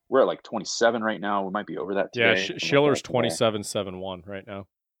 15. We're at like 27 right now. We might be over that today. Yeah, Schiller's 27.71 right now.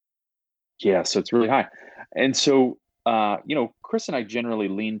 Yeah, so it's really high. And so, Chris and I generally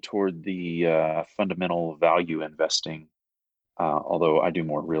lean toward the fundamental value investing, although I do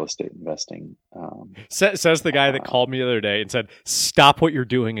more real estate investing. Says the guy that called me the other day and said, "Stop what you're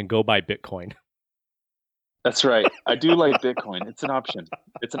doing and go buy Bitcoin." That's right. I do like Bitcoin. It's an option.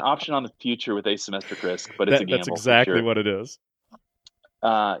 It's an option on the future with asymmetric risk, but it's a gamble. That's exactly what it is.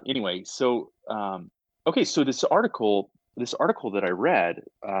 Anyway, so okay, so this article that I read,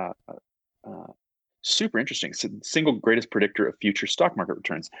 super interesting. So single greatest predictor of future stock market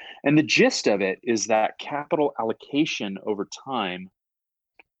returns, and the gist of it is that capital allocation over time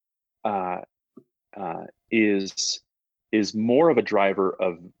is more of a driver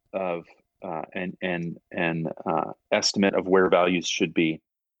of an estimate of where values should be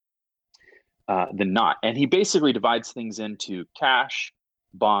than not. And he basically divides things into cash,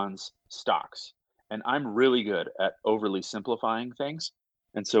 bonds, stocks. And I'm really good at overly simplifying things.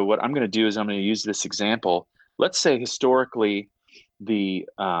 And so what I'm going to do is I'm going to use this example. Let's say historically the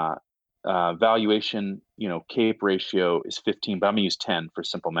valuation, CAPE ratio is 15, but I'm going to use 10 for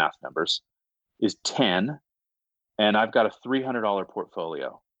simple math numbers, is 10. And I've got a $300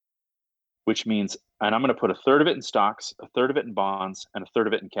 portfolio, which means, and I'm going to put a third of it in stocks, a third of it in bonds, and a third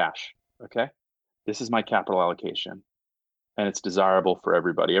of it in cash. Okay. This is my capital allocation, and it's desirable for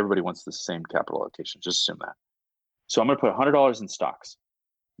everybody. Everybody wants the same capital allocation. Just assume that. So I'm going to put $100 in stocks.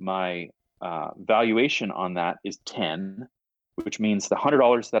 My valuation on that is 10, which means the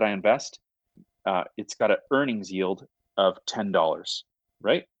 $100 that I invest, it's got an earnings yield of $10,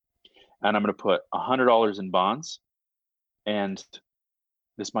 right? And I'm going to put $100 in bonds, and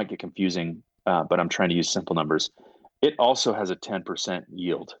this might get confusing, but I'm trying to use simple numbers. It also has a 10%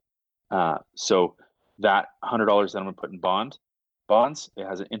 yield. So that $100 that I'm going to put in bonds, it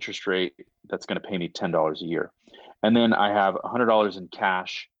has an interest rate that's going to pay me $10 a year. And then I have $100 in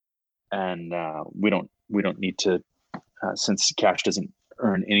cash, and we don't need to, since cash doesn't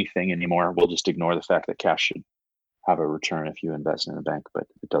earn anything anymore, we'll just ignore the fact that cash should have a return if you invest in a bank, but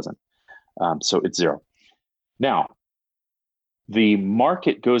it doesn't. So it's zero. Now, the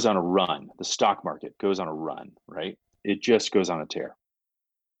market goes on a run. The stock market goes on a run, right? It just goes on a tear.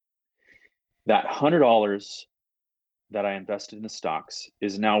 That $100 that I invested in the stocks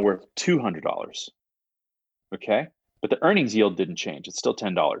is now worth $200. Okay. But the earnings yield didn't change. It's still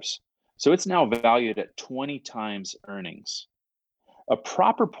 $10. So it's now valued at 20 times earnings. A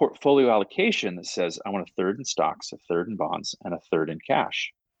proper portfolio allocation that says I want a third in stocks, a third in bonds, and a third in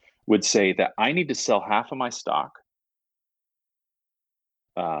cash would say that I need to sell half of my stock.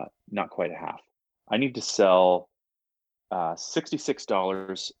 Not quite a half. I need to sell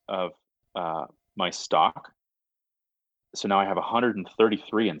 $66 of my stock. So now I have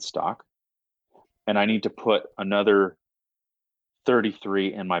 133 in stock, and I need to put another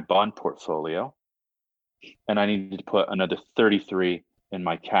 33 in my bond portfolio, and I need to put another 33 in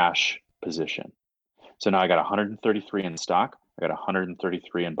my cash position. So now I got 133 in stock, I got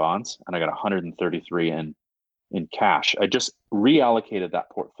 133 in bonds, and I got 133 in cash. I just reallocated that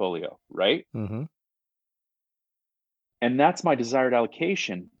portfolio, right? Mm-hmm. And that's my desired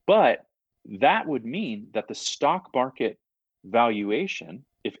allocation. But that would mean that the stock market valuation,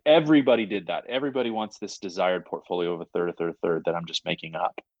 if everybody did that, everybody wants this desired portfolio of a third that I'm just making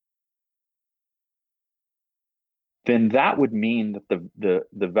up, then that would mean that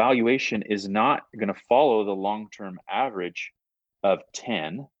the valuation is not going to follow the long-term average of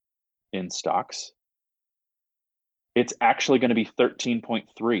 10 in stocks. It's actually going to be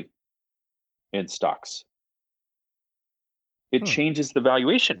 13.3 in stocks. It changes the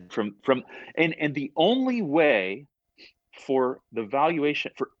valuation from and the only way for the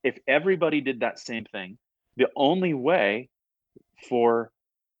valuation, for if everybody did that same thing, the only way for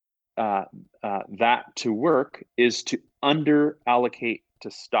that to work is to under allocate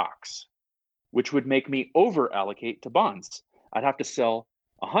to stocks, which would make me over allocate to bonds. I'd have to sell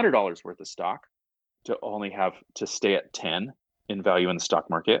 $100 worth of stock to only have to stay at 10 in value in the stock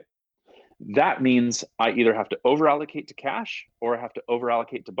market. That means I either have to over allocate to cash or I have to over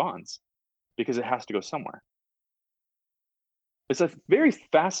allocate to bonds, because it has to go somewhere. It's a very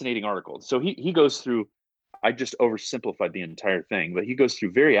fascinating article. So he goes through, I just oversimplified the entire thing, but he goes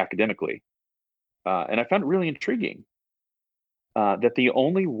through very academically. And I found it really intriguing that the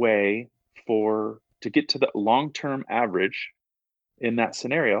only way to get to the long-term average in that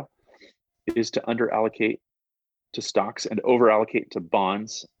scenario is to under allocate to stocks and over allocate to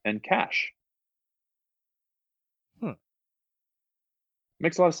bonds and cash.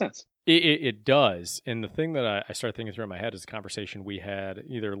 Makes a lot of sense. It does. And the thing that I started thinking through in my head is a conversation we had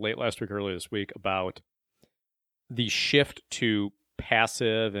either late last week or early this week about the shift to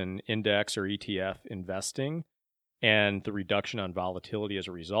passive and index or ETF investing and the reduction on volatility as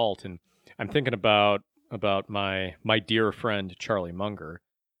a result. And I'm thinking about my dear friend Charlie Munger,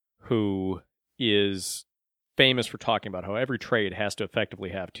 who is famous for talking about how every trade has to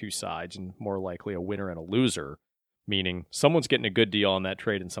effectively have two sides and more likely a winner and a loser, meaning someone's getting a good deal on that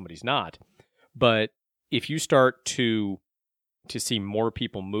trade and somebody's not. But if you start to see more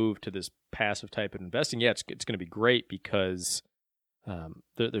people move to this passive type of investing, it's going to be great because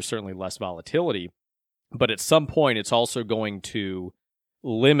there's certainly less volatility. But at some point, it's also going to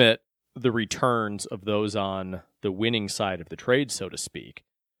limit the returns of those on the winning side of the trade, so to speak,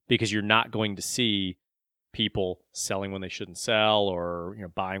 because you're not going to see people selling when they shouldn't sell or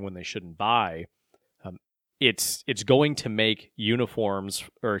buying when they shouldn't buy. It's going to make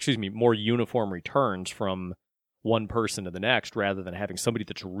more uniform returns from one person to the next, rather than having somebody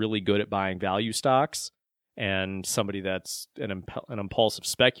that's really good at buying value stocks and somebody that's an impulsive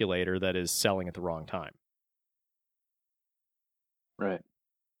speculator that is selling at the wrong time. Right.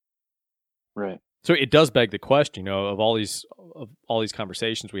 So it does beg the question, of all these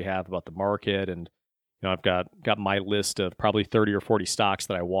conversations we have about the market, and I've got my list of probably 30 or 40 stocks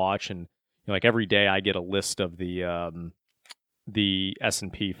that I watch, and like every day I get a list of the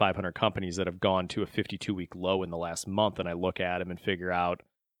S&P 500 companies that have gone to a 52-week low in the last month, and I look at them and figure out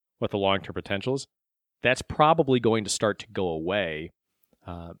what the long-term potential is. That's probably going to start to go away.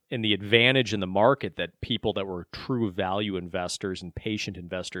 And the advantage in the market that people that were true value investors and patient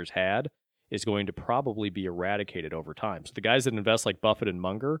investors had is going to probably be eradicated over time. So the guys that invest like Buffett and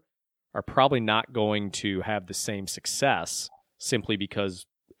Munger are probably not going to have the same success simply because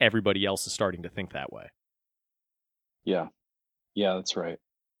everybody else is starting to think that way. Yeah, that's right.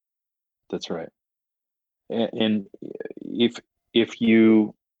 And if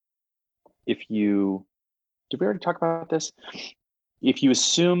you did we already talk about this? If you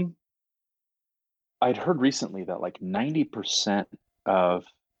assume, I'd heard recently that like 90% of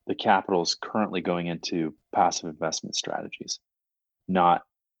the capital is currently going into passive investment strategies, not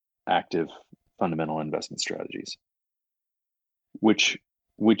active fundamental investment strategies, which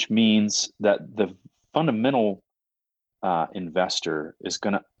means that the fundamental investor is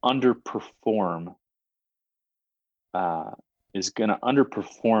going to underperform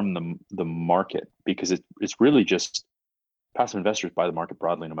the market, because it's really just passive investors buy the market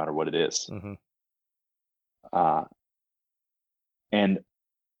broadly no matter what it is. Mm-hmm. And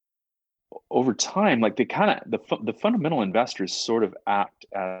over time, like the fundamental investors sort of act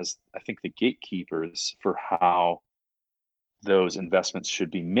as, I think, the gatekeepers for how those investments should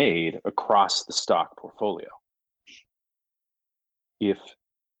be made across the stock portfolio. If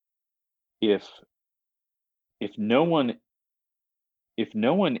no one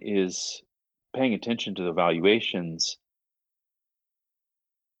is paying attention to the valuations,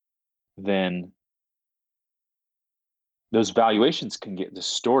 then those valuations can get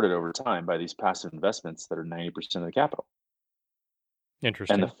distorted over time by these passive investments that are 90% of the capital.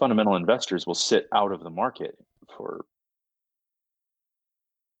 Interesting. And the fundamental investors will sit out of the market for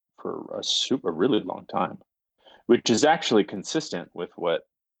a really long time, which is actually consistent with what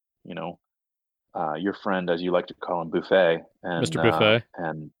your friend, as you like to call him, Buffet, Mr. Buffet.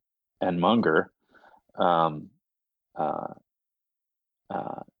 And Munger, um, uh,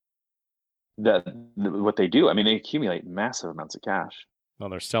 uh, what they do. I mean, they accumulate massive amounts of cash. Well,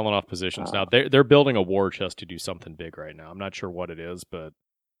 they're selling off positions now. They're building a war chest to do something big right now. I'm not sure what it is, but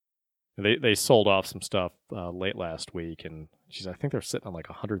they sold off some stuff late last week, and I think they're sitting on like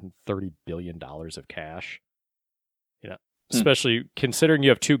 $130 billion of cash. Especially considering you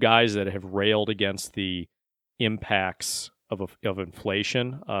have two guys that have railed against the impacts of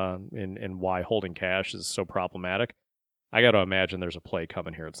inflation and why holding cash is so problematic. I got to imagine there's a play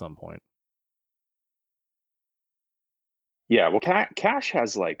coming here at some point. Yeah, well, cash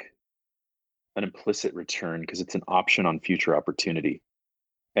has like an implicit return because it's an option on future opportunity,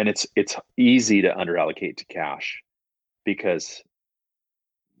 and it's easy to underallocate to cash because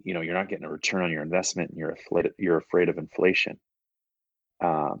you're not getting a return on your investment and you're afraid of inflation.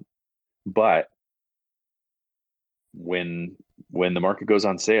 But when the market goes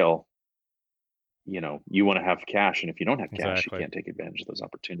on sale, you want to have cash, and if you don't have cash, you can't take advantage of those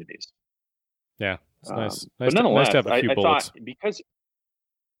opportunities. Yeah, it's nice. But nonetheless, nice to have a few bullets. Thought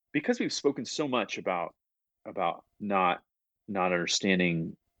because we've spoken so much about not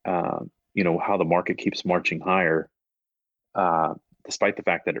understanding, how the market keeps marching higher, despite the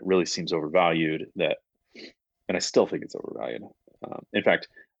fact that it really seems overvalued. And I still think it's overvalued. In fact,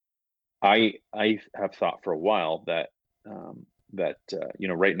 I have thought for a while that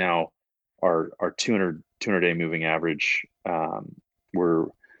right now our 200-day moving average, we're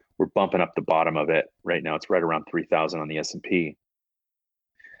bumping up the bottom of it right now. It's right around 3,000 on the S&P.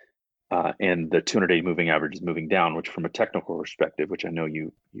 And the 200-day moving average is moving down, which from a technical perspective, which I know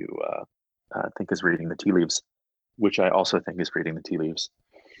you think is reading the tea leaves, which I also think is reading the tea leaves.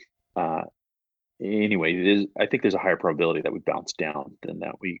 Anyway, I think there's a higher probability that we bounce down than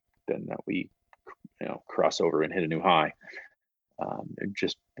that we cross over and hit a new high.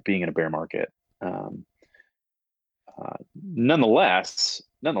 Just being in a bear market. Nonetheless,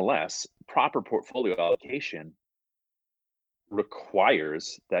 proper portfolio allocation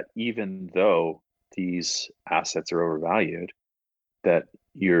requires that even though these assets are overvalued, that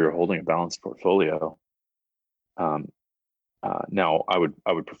you're holding a balanced portfolio. Now, I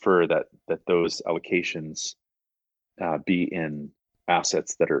would prefer that those allocations be in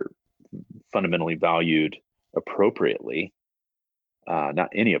assets that are fundamentally valued appropriately, not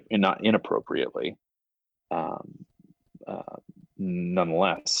inappropriately.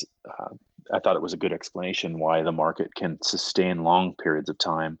 Nonetheless, I thought it was a good explanation why the market can sustain long periods of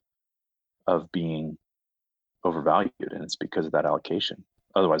time of being overvalued, and it's because of that allocation.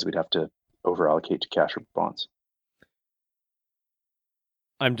 Otherwise, we'd have to over-allocate to cash or bonds.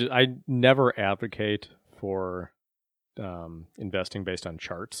 I never advocate for investing based on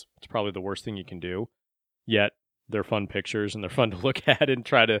charts. It's probably the worst thing you can do. Yet they're fun pictures and they're fun to look at and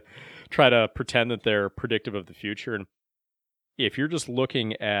try to pretend that they're predictive of the future. And if you're just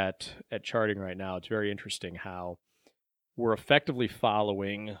looking at charting right now, it's very interesting how we're effectively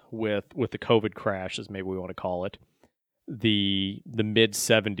following with the COVID crash, as maybe we want to call it, the mid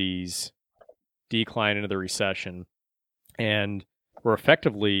 70s decline into the recession, and we're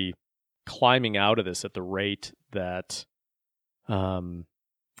effectively climbing out of this at the rate that that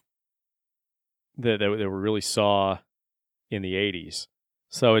we really saw in the 80s.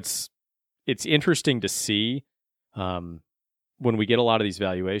 So it's interesting to see when we get a lot of these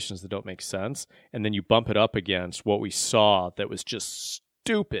valuations that don't make sense, and then you bump it up against what we saw that was just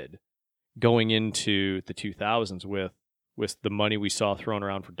stupid going into the 2000s with the money we saw thrown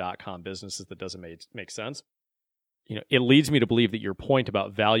around for .com businesses that doesn't make sense. It leads me to believe that your point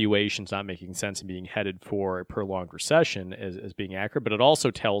about valuations not making sense and being headed for a prolonged recession as being accurate, but it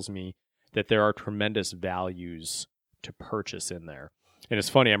also tells me that there are tremendous values to purchase in there. And it's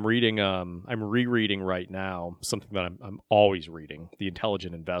funny, I'm rereading right now something that I'm always reading, The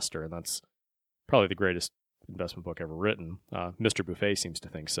Intelligent Investor, and that's probably the greatest investment book ever written. Mr. Buffet seems to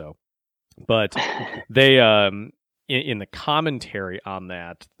think so. But they, in the commentary on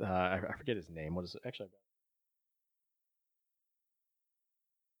that, I forget his name. What is it? Actually,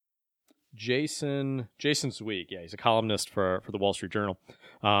 Jason Zweig. Yeah, he's a columnist for the Wall Street Journal.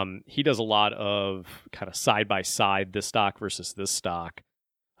 He does a lot of kind of side by side, this stock versus this stock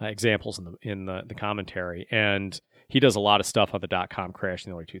examples in the commentary, and he does a lot of stuff on the .com crash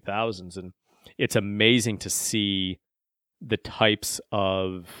in the early 2000s, and it's amazing to see the types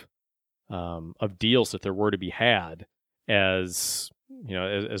of deals that there were to be had as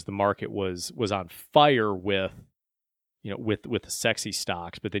the market was on fire with the sexy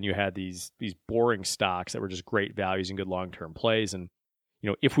stocks, but then you had these boring stocks that were just great values and good long-term plays. And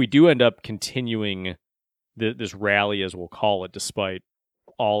if we do end up continuing this rally, as we'll call it, despite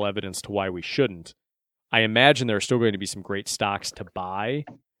all evidence to why we shouldn't, I imagine there are still going to be some great stocks to buy,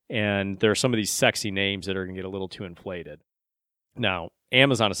 and there are some of these sexy names that are going to get a little too inflated. Now,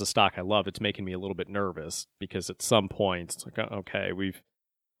 Amazon is a stock I love. It's making me a little bit nervous because at some point it's like, okay,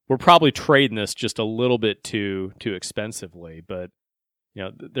 we're probably trading this just a little bit too expensively, but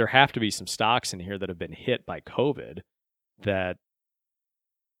there have to be some stocks in here that have been hit by COVID that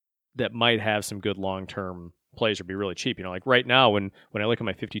might have some good long-term plays or be really cheap. Like right now, when I look at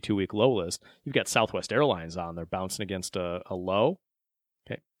my 52-week low list, you've got Southwest Airlines on there bouncing against a low.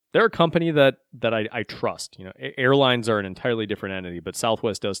 Okay, they're a company that I trust. Airlines are an entirely different entity, but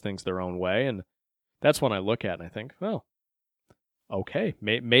Southwest does things their own way, and that's when I look at it and I think, well, okay,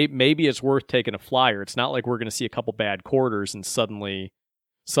 maybe it's worth taking a flyer. It's not like we're going to see a couple bad quarters and suddenly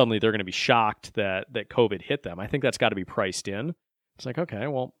they're going to be shocked that COVID hit them. I think that's got to be priced in. It's like, okay,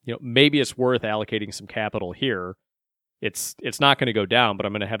 well, maybe it's worth allocating some capital here. It's not going to go down, but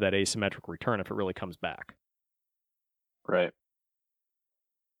I'm going to have that asymmetric return if it really comes back. Right.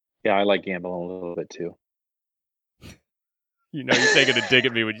 Yeah, I like gambling a little bit too. You're taking a dig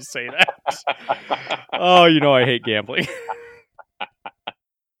at me when you say that. Oh, I hate gambling.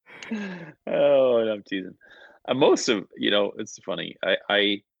 Oh, and I'm teasing. Most of it's funny.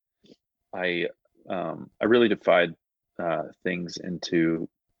 I really divide things into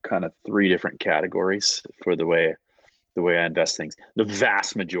kind of three different categories for the way I invest things. The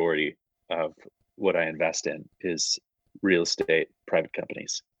vast majority of what I invest in is real estate, private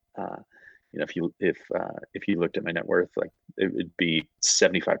companies. If you looked at my net worth, like it would be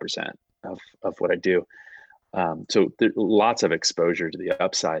 75% of what I do. So there's lots of exposure to the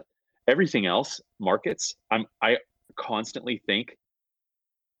upside. Everything else, markets, I constantly think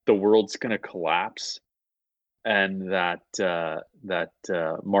the world's going to collapse and that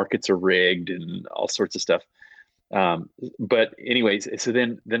markets are rigged and all sorts of stuff. But anyways, so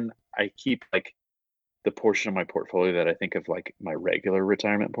then I keep like the portion of my portfolio that I think of like my regular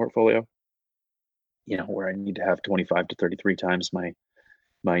retirement portfolio, where I need to have 25 to 33 times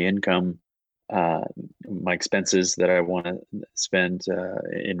my income, my expenses that I want to spend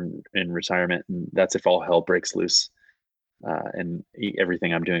in retirement, and that's if all hell breaks loose and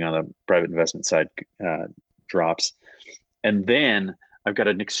everything I'm doing on the private investment side drops. And then I've got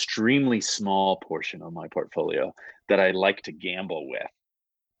an extremely small portion of my portfolio that I like to gamble with.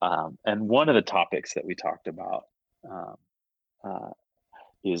 And one of the topics that we talked about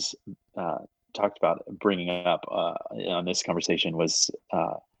talked about bringing up on this conversation was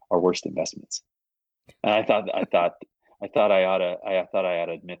our worst investments. And I thought I ought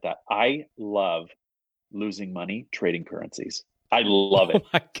to admit that I love losing money trading currencies. I love it. Oh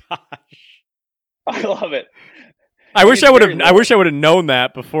my gosh. I love it. I wish I would have known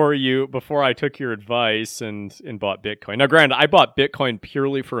that before I took your advice and bought Bitcoin. Now, granted, I bought Bitcoin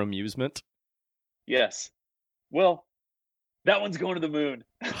purely for amusement. Yes. Well, that one's going to the moon.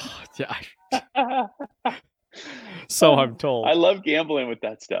 Yeah. So I'm told. I love gambling with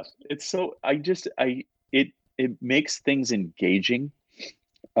that stuff. It's so it makes things engaging.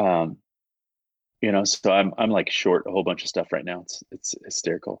 So I'm like short a whole bunch of stuff right now. It's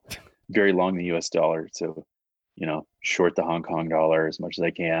hysterical. Very long the US dollar. So, short the Hong Kong dollar as much as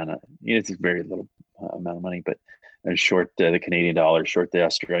I can. It's a very little amount of money, but I'm short the Canadian dollar, short the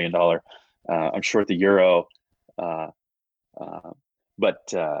Australian dollar. I'm short the euro.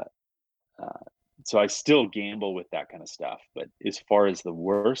 So I still gamble with that kind of stuff. But as far as the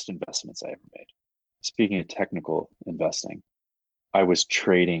worst investments I ever made, speaking of technical investing, I was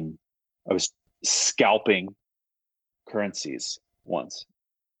scalping currencies once,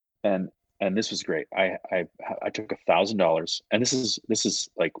 and this was great. I took $1,000, and this is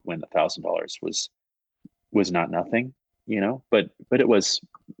like when $1,000 was not nothing, but it was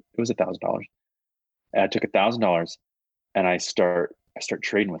 $1,000. And I took $1,000, and I start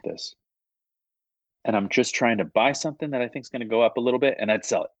trading with this, and I'm just trying to buy something that I think is going to go up a little bit, and I'd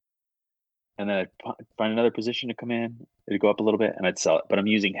sell it, and then I'd find another position to come in. It'd go up a little bit, and I'd sell it. But I'm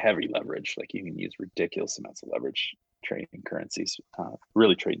using heavy leverage. Like you can use ridiculous amounts of leverage trading currencies,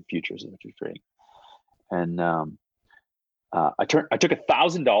 really trading futures is what you're trading. And I took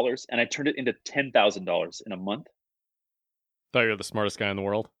 $1,000 and I turned it into $10,000 in a month. Thought you were the smartest guy in the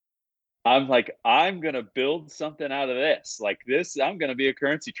world. I'm like, I'm gonna build something out of this. Like this, I'm gonna be a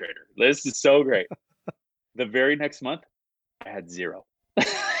currency trader. This is so great. The very next month, I had zero.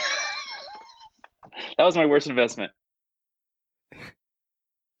 That was my worst investment.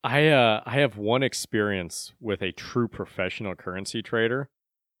 I have one experience with a true professional currency trader,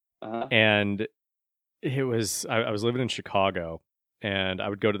 and it was I was living in Chicago, and I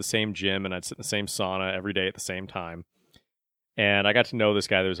would go to the same gym, and I'd sit in the same sauna every day at the same time. And I got to know this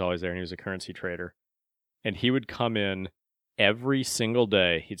guy that was always there, and he was a currency trader. And he would come in every single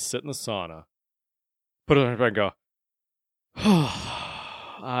day. He'd sit in the sauna, put it on his back and go,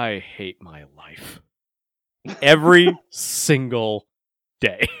 I hate my life. Every single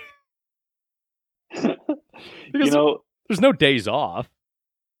day. Because there's no days off.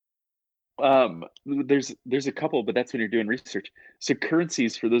 There's a couple, but that's when you're doing research. So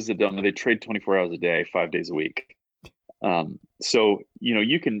currencies, for those that don't know, they trade 24 hours a day, 5 days a week. So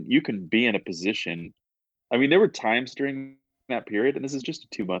you can be in a position. I mean, there were times during that period, and this is just a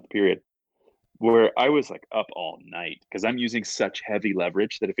 2-month period, where I was like up all night because I'm using such heavy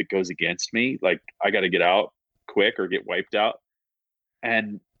leverage that if it goes against me, like I got to get out quick or get wiped out.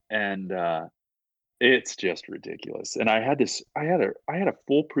 And it's just ridiculous. And I had a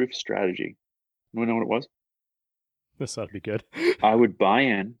foolproof strategy. You know what it was? This ought to be good. I would buy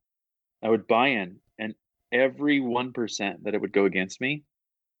in, and every 1% that it would go against me,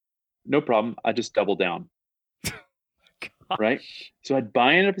 no problem. I just double down. Right? So I'd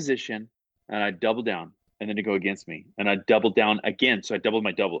buy in a position and I'd double down, and then it'd go against me. And I'd double down again. So I doubled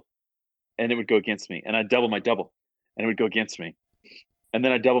my double. And it would go against me. And I'd double my double. And it would go against me. And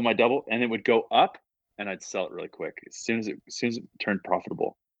then I'd double my double, and it would go up, and I'd sell it really quick as soon as it turned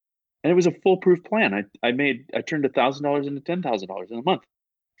profitable. And it was a foolproof plan. I turned $1,000 into $10,000 in a month.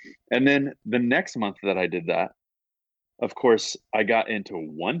 And then the next month that I did that, of course, I got into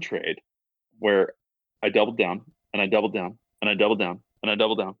one trade where I doubled down, and I doubled down, and I doubled down, and I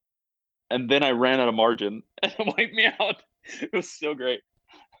doubled down. And then I ran out of margin, and it wiped me out. It was so great.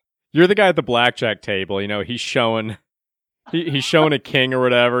 You're the guy at the blackjack table. He's showing a king or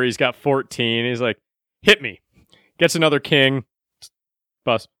whatever. He's got 14. He's like, hit me. Gets another king.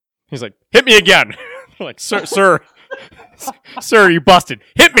 Bust. He's like, hit me again. Like, sir, you busted.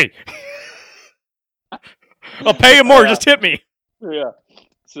 Hit me. I'll pay you more. Just hit me. Yeah.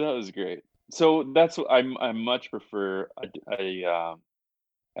 So that was great. So that's what I much prefer.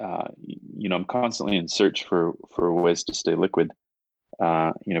 I'm constantly in search for ways to stay liquid.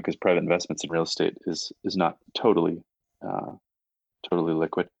 Because private investments in real estate is not totally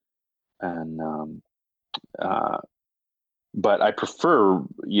liquid, and but I prefer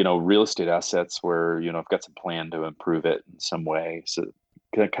real estate assets where I've got some plan to improve it in some way, so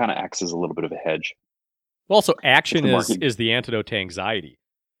it kind of acts as a little bit of a hedge. Also, action is the antidote to anxiety.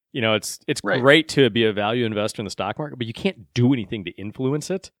 It's right. Great to be a value investor in the stock market, but you can't do anything to influence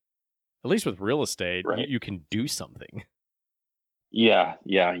it. At least with real estate, right. you can do something. Yeah,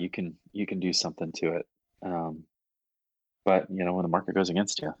 you can do something to it. But when the market goes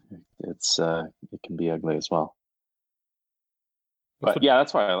against you, it can be ugly as well. But yeah,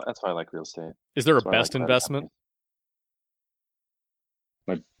 that's why I like real estate. Is there a best investment?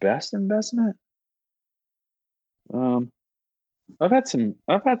 My best investment? I've had some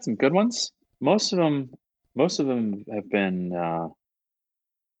good ones. Most of them have been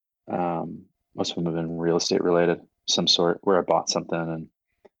real estate related, some sort, where I bought something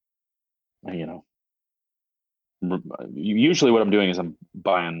and usually what I'm doing is I'm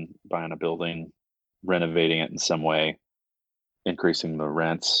buying a building, renovating it in some way, increasing the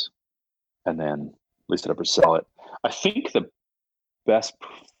rents, and then lease it up or sell it. I think the best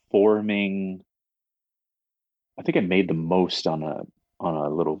performing, I think I made the most on a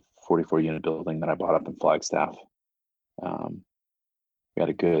little 44 unit building that I bought up in Flagstaff. We had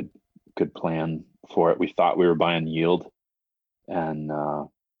a good plan for it. We thought we were buying yield, and the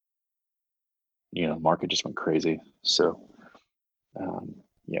market just went crazy. So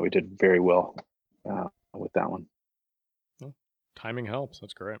we did very well with that one. Well, timing helps.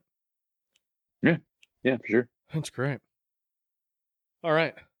 That's great. Yeah, for sure. That's great. All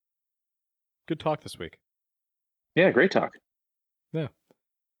right. Good talk this week. Yeah, great talk. Yeah.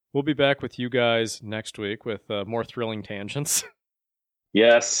 We'll be back with you guys next week with more thrilling tangents.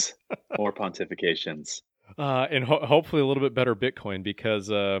 Yes, more pontifications. And hopefully a little bit better Bitcoin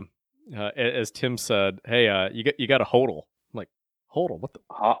because, as Tim said, hey, you got a hodl. I'm like, hodl? What the?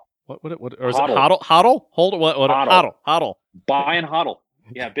 What? Or is it hodl? Hodl? Hold it. What? Hodl. Buy and hodl.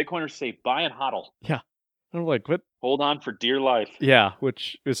 Yeah, Bitcoiners say buy and hodl. Yeah. I'm like, what? Hold on for dear life. Yeah,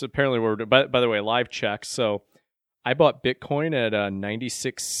 which is apparently what we're doing. By the way, live check. So I bought Bitcoin at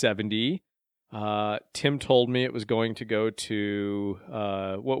 96.70. Tim told me it was going to go to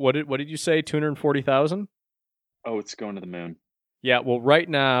what did you say? 240,000? Oh, it's going to the moon. Yeah, well, right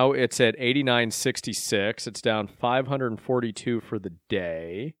now it's at 89.66. It's down 542 for the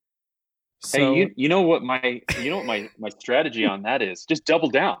day. So, hey, you know what my strategy on that is? Just double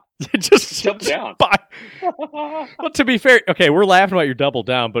down. Just double down. Buy. Well, to be fair, okay, we're laughing about your double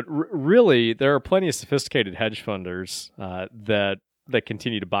down, but really, there are plenty of sophisticated hedge funders that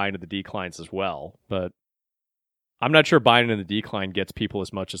continue to buy into the declines as well. But I'm not sure buying into the decline gets people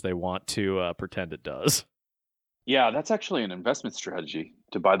as much as they want to pretend it does. Yeah, that's actually an investment strategy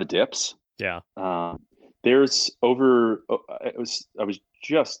to buy the dips. Yeah. There's over. I was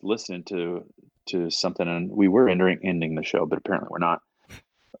just listening to something, and we were ending the show, but apparently we're not.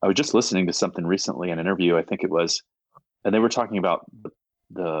 I was just listening to something recently, an interview, I think it was, and they were talking about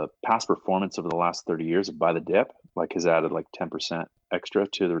the past performance over the last 30 years of buy the dip, like has added like 10% extra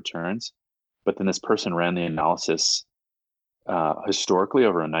to the returns. But then this person ran the analysis historically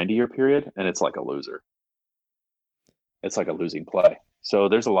over a 90-year period, and it's like a loser. It's like a losing play. So I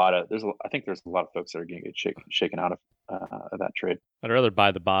think there's a lot of folks that are going to get shaken out of that trade. I'd rather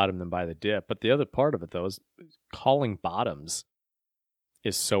buy the bottom than buy the dip. But the other part of it, though, is calling bottoms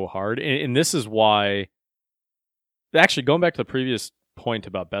is so hard. And this is why, actually, going back to the previous point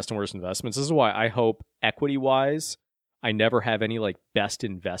about best and worst investments, this is why I hope equity-wise, I never have any like best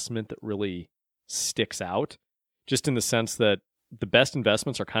investment that really sticks out, just in the sense that the best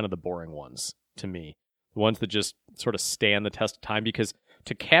investments are kind of the boring ones to me. The ones that just sort of stand the test of time, because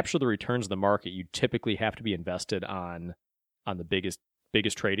to capture the returns of the market, you typically have to be invested on the biggest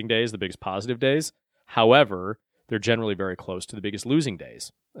trading days, the biggest positive days. However, they're generally very close to the biggest losing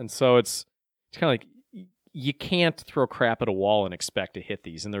days. And so it's kind of like you can't throw crap at a wall and expect to hit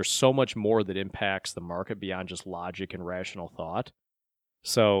these. And there's so much more that impacts the market beyond just logic and rational thought.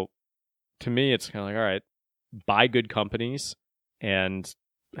 So to me, it's kind of like, all right, buy good companies and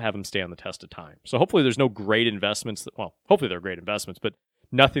have them stay on the test of time. So hopefully there's no great investments hopefully they're great investments, but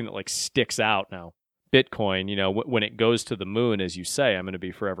nothing that like sticks out. Now, Bitcoin, when it goes to the moon, as you say, I'm going to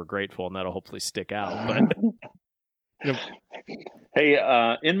be forever grateful, and that'll hopefully stick out. But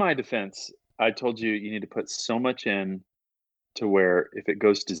hey, in my defense, I told you need to put so much in to where if it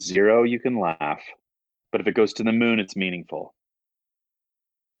goes to zero, you can laugh, but if it goes to the moon, it's meaningful.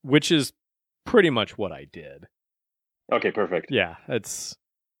 Which is pretty much what I did. Okay, perfect. Yeah,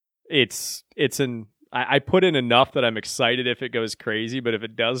 I put in enough that I'm excited if it goes crazy, but if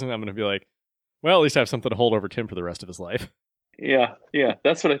it doesn't, I'm going to be like, well, at least I have something to hold over Tim for the rest of his life. Yeah,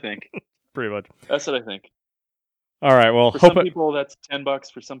 that's what I think. Pretty much. That's what I think. All right, well, for some people that's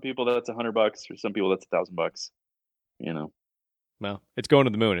 $10. For some people that's $100. For some people that's $1,000. Well, it's going to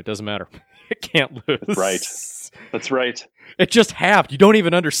the moon. It doesn't matter. It can't lose. That's right. It just halved. You don't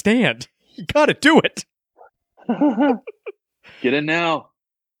even understand. You got to do it. Get in now.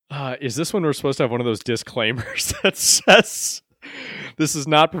 Is this when we're supposed to have one of those disclaimers that says this is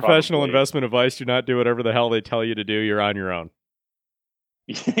not professional investment advice? Do not do whatever the hell they tell you to do. You're on your own.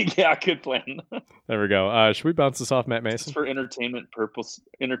 Yeah, good plan. There we go. Should we bounce this off Matt Mason? It's for entertainment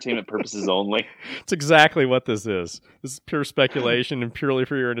purposes only. It's exactly what this is. This is pure speculation and purely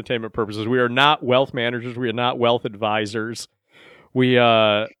for your entertainment purposes. We are not wealth managers. We are not wealth advisors. We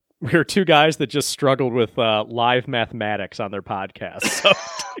are two guys that just struggled with live mathematics on their podcast. So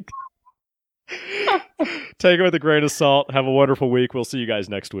take it with a grain of salt. Have a wonderful week. We'll see you guys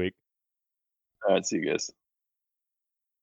next week. All right, see you guys.